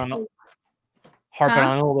think that's what, Harping huh?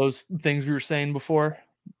 on all those things we were saying before.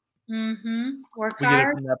 Work We get it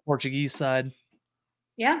hard. from that Portuguese side.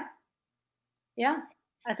 Yeah. Yeah.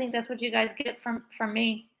 I think that's what you guys get from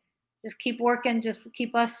me. Just keep working, just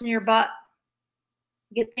keep busting your butt.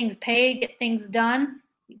 Get things paid, get things done.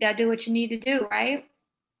 You gotta do what you need to do, right?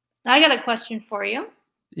 I got a question for you.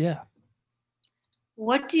 Yeah.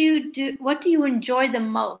 What do you enjoy the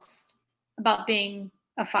most about being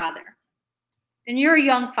a father? And you're a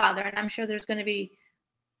young father, and I'm sure there's going to be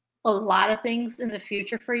a lot of things in the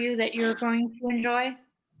future for you that you're going to enjoy.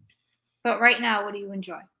 But right now, what do you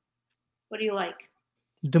enjoy? What do you like?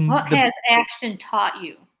 What The has Ashton taught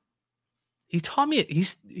you? he taught me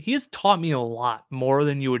he has taught me a lot more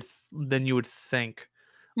than you would think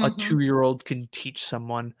a Mm-hmm. 2-year-old can teach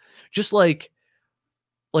someone. Just like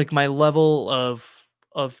my level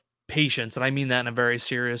of patience, and I mean that in a very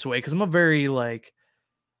serious way because I'm a very like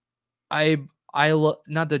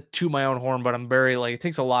not to toot my own horn, but I'm very like it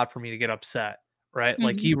takes a lot for me to get upset, right?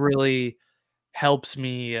 Like Mm-hmm. he really helps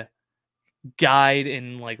me guide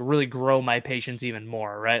and like really grow my patience even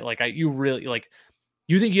more, right? Like you really like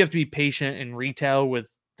you think you have to be patient in retail with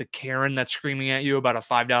the Karen that's screaming at you about a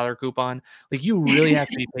 $5 coupon. Like you really have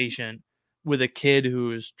to be patient with a kid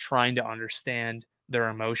who's trying to understand their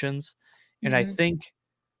emotions. And I Mm-hmm. think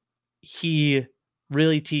he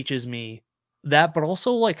really teaches me that, but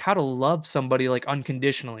also like how to love somebody like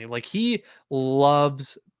unconditionally. Like he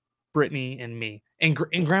loves Brittany and me and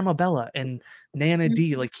Grandma Bella and Nana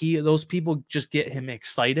D. Like those people just get him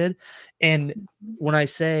excited. And when I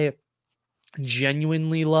say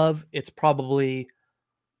genuinely love, it's probably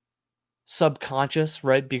subconscious,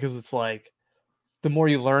 right? Because it's like the more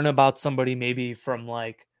you learn about somebody, maybe from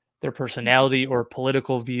like their personality or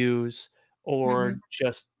political views Mm-hmm. or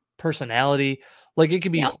just personality, like it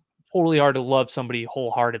can be Yep. totally hard to love somebody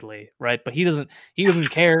wholeheartedly, right? But he doesn't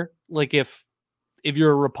care like if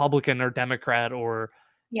you're a Republican or Democrat or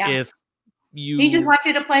Yeah. if He just you wants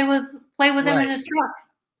you to play with him in right, his truck.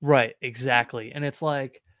 right, exactly. And it's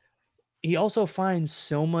like he also finds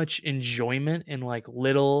so much enjoyment in like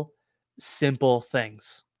little simple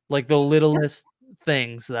things. Like the Yep. littlest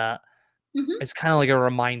things that Mm-hmm. it's kind of like a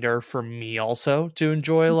reminder for me also to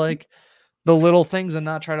enjoy like the little things and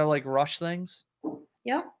not try to like rush things.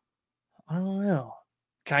 Yep. I don't know.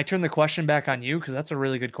 Can I turn the question back on you? Because that's a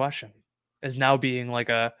really good question. As now being like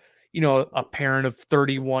a parent of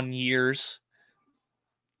 31 years,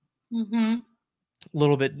 Mm-hmm.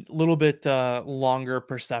 little bit longer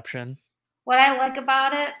perception. What I like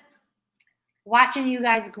about it, watching you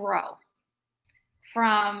guys grow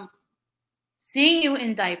from seeing you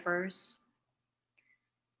in diapers,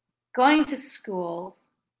 going to schools,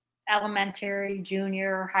 elementary,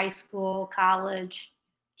 junior, high school, college,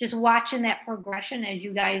 just watching that progression as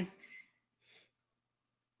you guys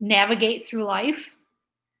navigate through life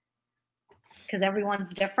because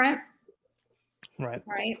everyone's different, Right.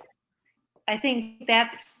 right? I think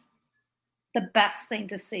that's the best thing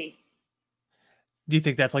to see. Do you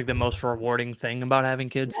think that's like the most rewarding thing about having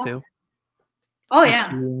kids Yeah. too? Oh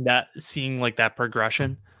Just yeah, seeing like that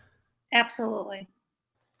progression. absolutely.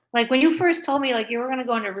 Like when you first told me like you were going to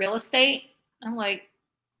go into real estate, I'm like,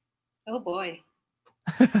 oh boy.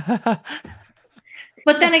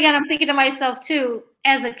 But then again, I'm thinking to myself too,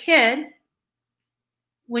 as a kid,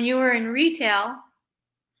 when you were in retail,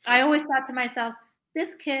 I always thought to myself,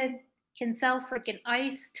 this kid can sell freaking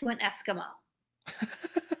ice to an Eskimo.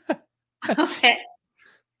 Okay.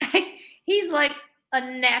 He's like a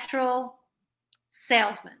natural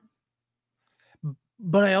salesman.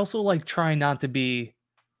 But I also like try not to be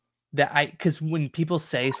that because when people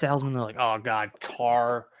say salesman, they're like, oh God,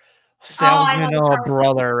 car Oh, I know salesman, the oh car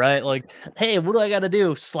brother, right? Like, hey, what do I got to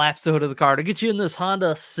do? Slaps the hood of the car to get you in this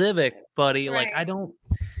Honda Civic, buddy. salesman.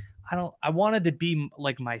 Like, I wanted to be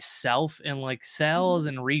like myself, and like sales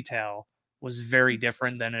and retail was very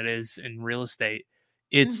different than it is in real estate.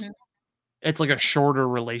 It's Mm-hmm. it's like a shorter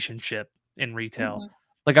relationship in retail. Mm-hmm.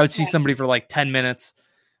 Like I would see Right. somebody for like 10 minutes.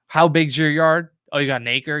 How big's your yard? Oh, you got an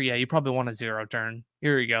acre? Yeah, you probably want a zero turn.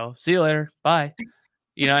 Here you go. See you later. Bye.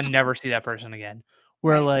 And never see that person again.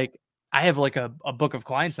 Where Right. like I have like a book of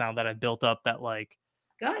clients now that I've built up that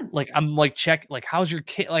Good. I'm like check like how's your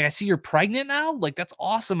kid? Like I see you're pregnant now. Like that's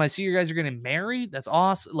awesome. I see you guys are getting married. That's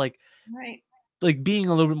awesome. Right. Like being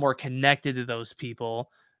a little bit more connected to those people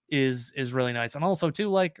is really nice. And also too,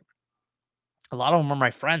 like a lot of them are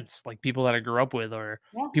my friends, like people that I grew up with or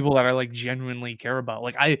Yeah. people that I like genuinely care about.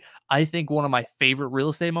 Like I think one of my favorite real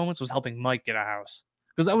estate moments was helping Mike get a house.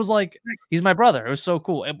 Because that was like he's my brother. It was so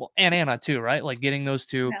cool. And Anna too, right? Like getting those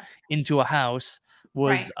two Yeah. into a house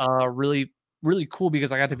was Right. really, really cool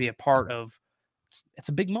because I got to be a part of it's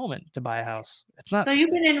a big moment to buy a house. It's not So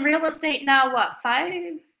you've been in real estate now, what,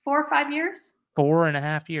 4 or 5 years?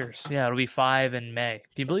 4.5 years. Yeah, it'll be 5 in May.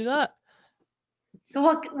 Can you believe that? So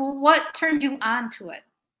what turned you on to it?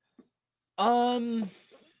 Um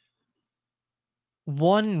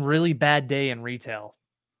One really bad day in retail.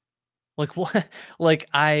 Like what? Like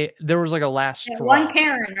there was like a last Yeah, straw. one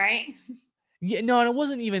Karen, right? Yeah, no, and it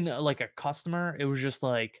wasn't even like a customer. It was just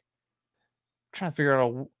like trying to figure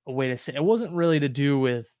out a way to say it wasn't really to do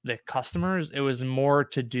with the customers. It was more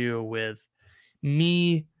to do with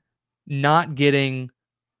me not getting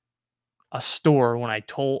a store when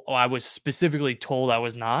I was specifically told I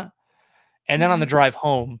was not. And then on the Mhm. drive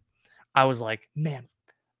home, I was like, man,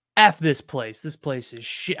 F this place. This place is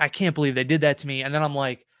shit. I can't believe they did that to me. And then I'm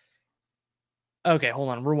like, okay, hold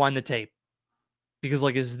on, rewind the tape. Because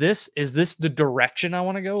like is this the direction I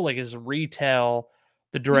want to go? Like is retail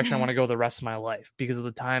the direction I want Mhm. to go the rest of my life? Because of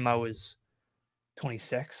the time I was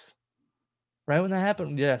 26, right when that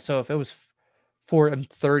happened. Yeah, so if it was I'm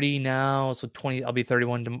 30 now, so 20 I'll be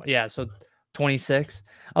 31 yeah, so 26.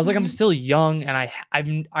 I was like I'm Mhm. still young and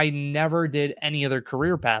I never did any other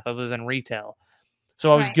career path other than retail.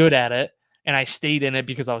 So I was Right. good at it and I stayed in it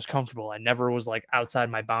because I was comfortable. I never was like outside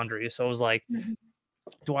my boundaries. So it was like Mhm.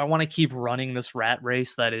 do I want to keep running this rat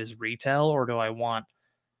race that is retail or do I want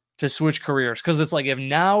to switch careers? Because it's like if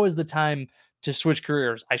now is the time to switch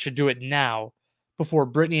careers, I should do it now before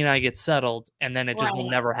Brittany and I get settled, and then it just will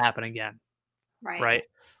Right. never happen again. Right. Right.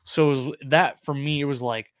 So that for me, it was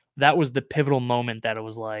like that was the pivotal moment that it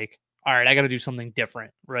was like, all right, I got to do something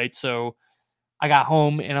different. Right. So I got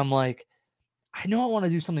home and I'm like, I know I want to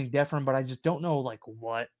do something different, but I just don't know like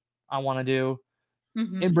what I want to do.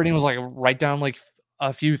 And Mhm. Brittany was like, write down like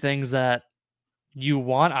a few things that you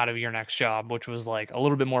want out of your next job, which was like a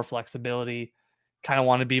little bit more flexibility. Kind of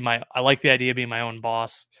want to be I like the idea of being my own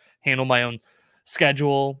boss, handle my own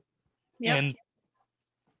schedule. Yep. And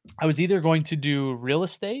I was either going to do real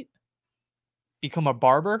estate, become a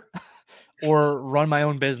barber, or run my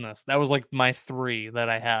own business. That was like my three that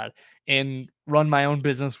I had. And run my own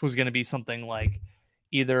business was going to be something like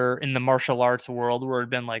either in the martial arts world where it'd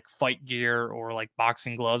been like fight gear or like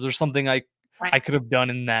boxing gloves or something Right. I could have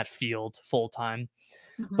done in that field full time.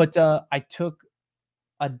 Mhm. But I took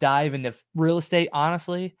a dive into real estate,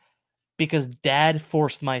 honestly, because dad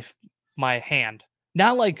forced my hand.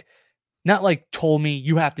 Not like told me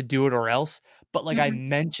you have to do it or else, but like I Mhm.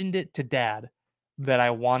 mentioned it to dad that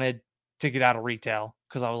I wanted to get out of retail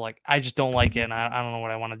because I was like, I just don't like it and I don't know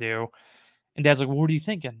what I want to do. And dad's like, well, what are you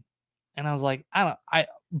thinking? And I was like,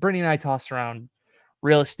 Brittany and I tossed around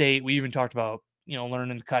real estate. We even talked about,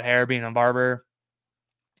 learning to cut hair, being a barber.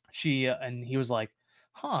 And he was like,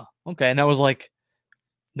 huh, okay. And that was like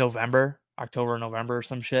October, November, or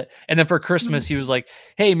some shit. And then for Mhm. Christmas, he was like,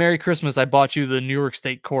 "Hey, Merry Christmas! I bought you the New York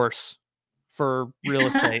State course for real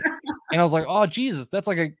estate." And I was like, "Oh Jesus, that's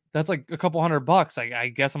like a couple $100. I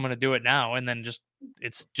guess I'm gonna do it now." And then just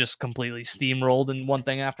it's just completely steamrolled in one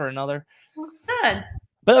thing after another. Well, good.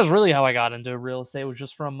 But that's really how I got into real estate, was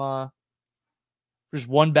just from just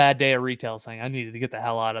one bad day of retail saying I needed to get the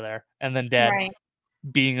hell out of there. And then dad Right.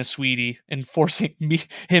 being a sweetie and forcing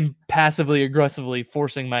him passively aggressively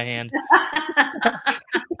forcing my hand.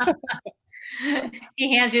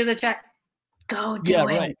 He hands you the check. Go do Yeah, it.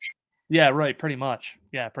 right. Yeah, right. Pretty much.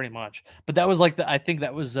 Yeah, pretty much. But that was like I think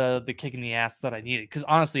that was the kick in the ass that I needed. Because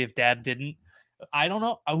honestly, if dad didn't, I don't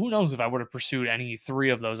know. Who knows if I would have pursued any three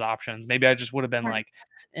of those options? Maybe I just would have been Right.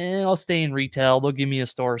 like, I'll stay in retail. They'll give me a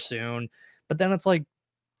store soon. But then it's like,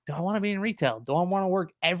 do I want to be in retail? Do I want to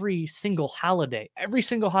work every single holiday? Every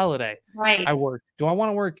single holiday Right. I work. Do I want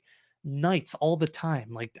to work nights all the time?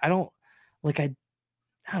 Like I don't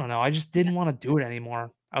don't know. I just didn't want to do it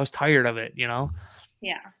anymore. I was tired of it, Yeah.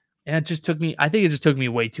 And it just took me, I think it just took me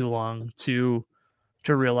way too long to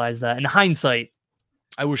realize that. In hindsight,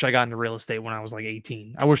 I wish I got into real estate when I was like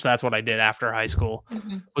 18. I wish that's what I did after high school,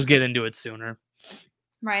 was get into it sooner.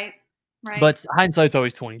 Right. Right. But hindsight's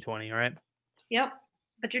always 2020, right? Yep.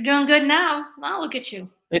 But you're doing good now. Wow, look at you.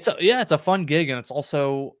 It's a fun gig, and it's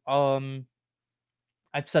also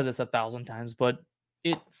I've said this 1,000 times, but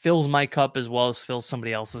it fills my cup as well as fills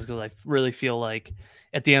somebody else's, because I really feel like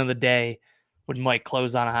at the end of the day, when Mike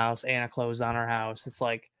closed on a house, Anna closed on her house, it's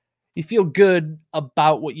like you feel good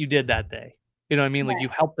about what you did that day. You know what I mean? Right. Like you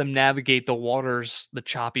help them navigate the waters, the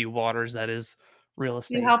choppy waters that is real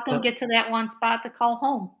estate. You help them get to that one spot to call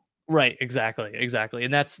home. Right, exactly.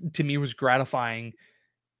 And that's, to me, was gratifying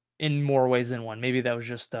in more ways than one. Maybe that was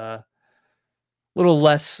just a little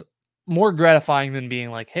less, more gratifying than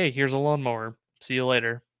being like, hey, here's a lawnmower. See you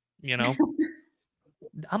later.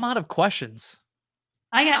 I'm out of questions.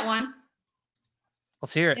 I got one.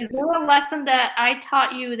 Let's hear it. Is there a lesson that I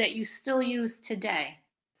taught you that you still use today?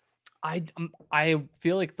 I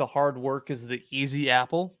feel like the hard work is the easy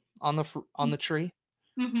apple on the tree.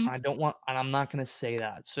 Mm-hmm. And I'm not going to say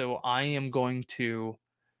that. So I am going to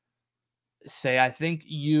say, I think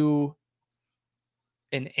you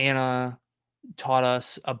and Anna taught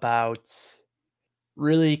us about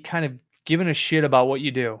really kind of giving a shit about what you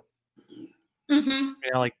do.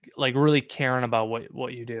 Mm-hmm. Like really caring about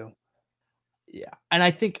what you do. Yeah. And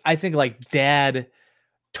I think like dad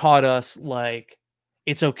taught us like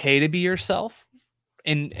it's okay to be yourself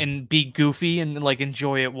and be goofy and like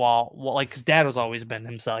enjoy it while like, because dad has always been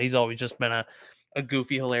himself. He's always just been a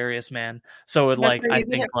goofy, hilarious man. So it like I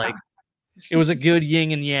think like it was a good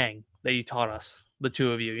yin and yang that you taught us, the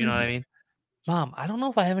two of you. You know what I mean? Mom, I don't know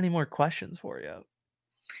if I have any more questions for you.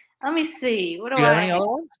 Let me see. What do you have I any other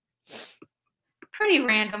ones? Pretty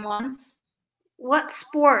random ones. What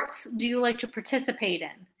sports do you like to participate in?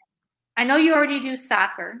 I know you already do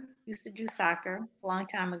soccer. Used to do soccer a long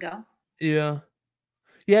time ago. Yeah.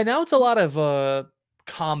 Yeah, now it's a lot of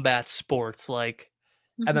combat sports like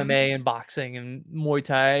MMA and boxing and Muay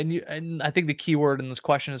Thai. And I think the key word in this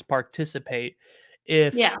question is participate.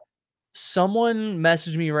 If someone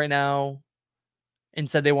messaged me right now and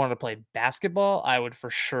said they wanted to play basketball, I would for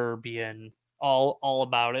sure be in all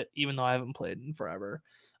about it, even though I haven't played in forever.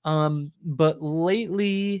 But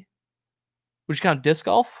lately, would you count disc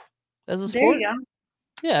golf as a sport? There you go.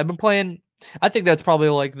 Yeah, I've been playing. I think that's probably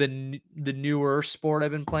like the newer sport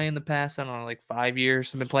I've been playing the past, I don't know, like 5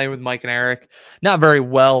 years. I've been playing with Mike and Eric, not very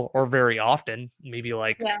well or very often. Maybe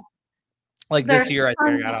like this year. I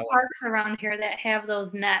think I got parks around here that have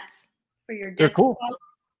those nets for your disc. They're cool.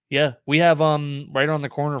 Yeah, we have right on the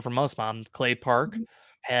corner from us, Mom. Clay Park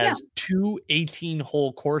has 2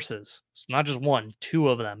 18-hole courses. So not just one, 2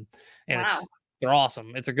 of them, and they're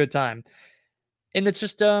awesome. It's a good time. And it's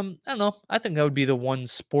just, I don't know. I think that would be the one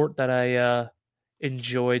sport that I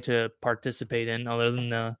enjoy to participate in, other than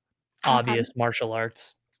the obvious martial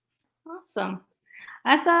arts. Awesome.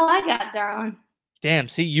 That's all I got, darling. Damn.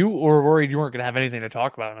 See, you were worried you weren't going to have anything to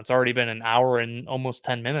talk about, and it's already been an hour and almost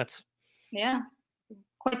 10 minutes. Yeah.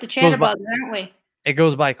 Quite the chatterbug, aren't we? It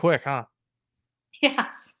goes by quick, huh?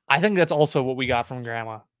 Yes. I think that's also what we got from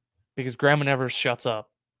Grandma, because Grandma never shuts up.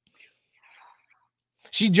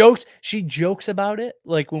 She jokes about it.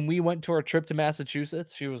 Like when we went to our trip to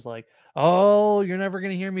Massachusetts, she was like, "Oh, you're never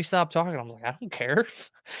gonna hear me stop talking." I was like, "I don't care.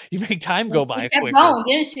 You make time go by quicker." Going,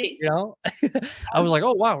 didn't she? You know? I was like,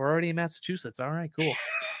 "Oh wow, we're already in Massachusetts. All right, cool.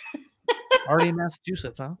 Already in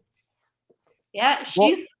Massachusetts, huh?" Yeah,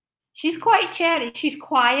 she's quite chatty. She's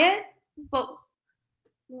quiet, but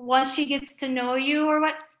once she gets to know you or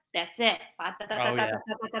what, that's it.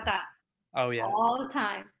 Oh yeah. All the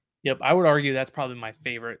time. Yep, I would argue that's probably my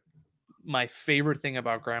favorite thing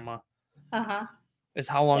about Grandma. Is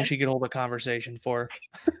how long she can hold a conversation for.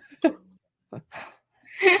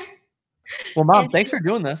 Well, Mom, And thanks for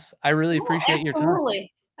doing this. I really oh, appreciate your time.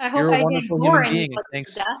 absolutely. I hope You're a I didn't wonderful bore human being, and anybody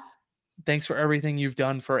to death. thanks for everything you've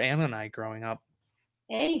done for Anna and I growing up.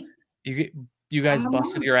 Hey, You guys I'm the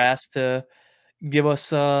busted mom. your ass to give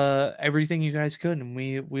us everything you guys could, and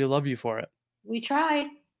we love you for it. We tried.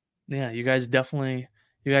 Yeah, you guys definitely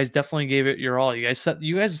gave it your all. You guys set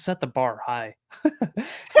the bar high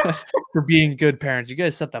for being good parents. You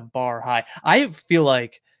guys set the bar high. I feel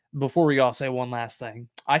like, before we all say one last thing,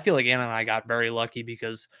 I feel like Anna and I got very lucky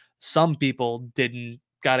because some people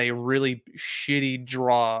got a really shitty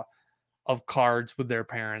draw of cards with their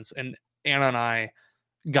parents, and Anna and I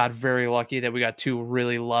got very lucky that we got two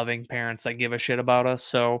really loving parents that give a shit about us.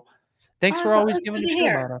 So thanks for always That's giving good a to shit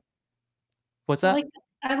hear. about us. What's I that?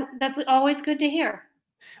 like that's always good to hear.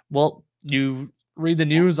 Well, you read the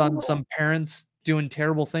news on Absolutely. some parents doing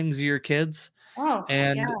terrible things to your kids, Oh, yeah.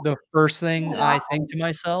 and the first thing Wow. I think to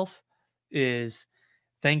myself is,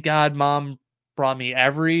 thank God Mom brought me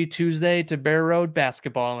every Tuesday to Bear Road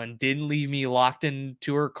basketball and didn't leave me locked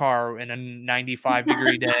into her car in a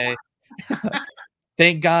 95-degree day.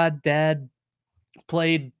 Thank God Dad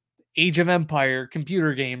played Age of Empire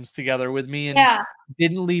computer games together with me and Yeah.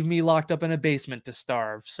 didn't leave me locked up in a basement to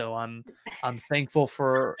starve. So I'm thankful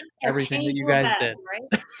for Or everything that change you your guys bed,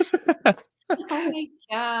 did. right? Oh my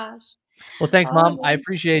gosh. Well, thanks, Oh, Mom. I yeah.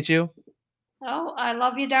 appreciate you. Oh, I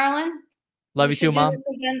love you, darling. Love We you should too, do Mom. this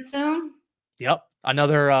again soon. Yep.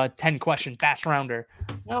 Another 10-question fast rounder.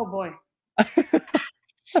 Oh boy.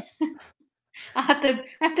 I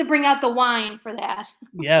have to bring out the wine for that.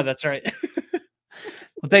 Yeah, that's right.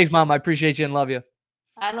 Well, thanks, Mom. I appreciate you and love you.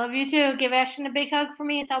 I love you too. Give Ashton a big hug for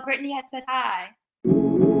me and tell Brittany I said hi.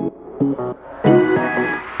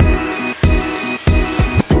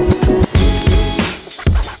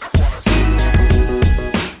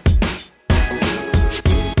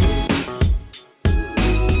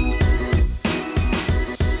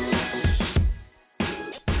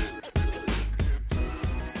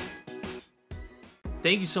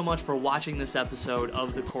 Thank you so much for watching this episode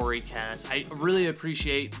of the Corey Cast. I really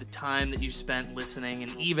appreciate the time that you spent listening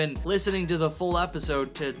and even listening to the full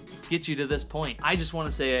episode to get you to this point. I just want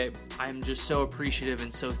to say I'm just so appreciative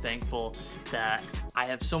and so thankful that I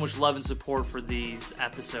have so much love and support for these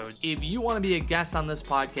episodes. If you want to be a guest on this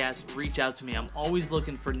podcast, reach out to me. I'm always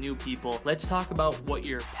looking for new people. Let's talk about what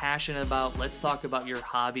you're passionate about. Let's talk about your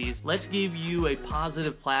hobbies. Let's give you a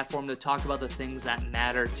positive platform to talk about the things that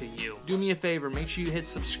matter to you. Do me a favor, make sure you hit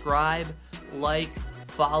subscribe, like,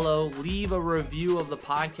 follow, leave a review of the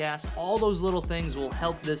podcast. All those little things will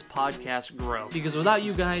help this podcast grow, because without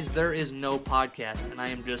you guys, there is no podcast, and I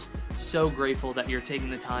am just so grateful that you're taking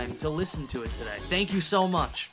the time to listen to it today. Thank you so much.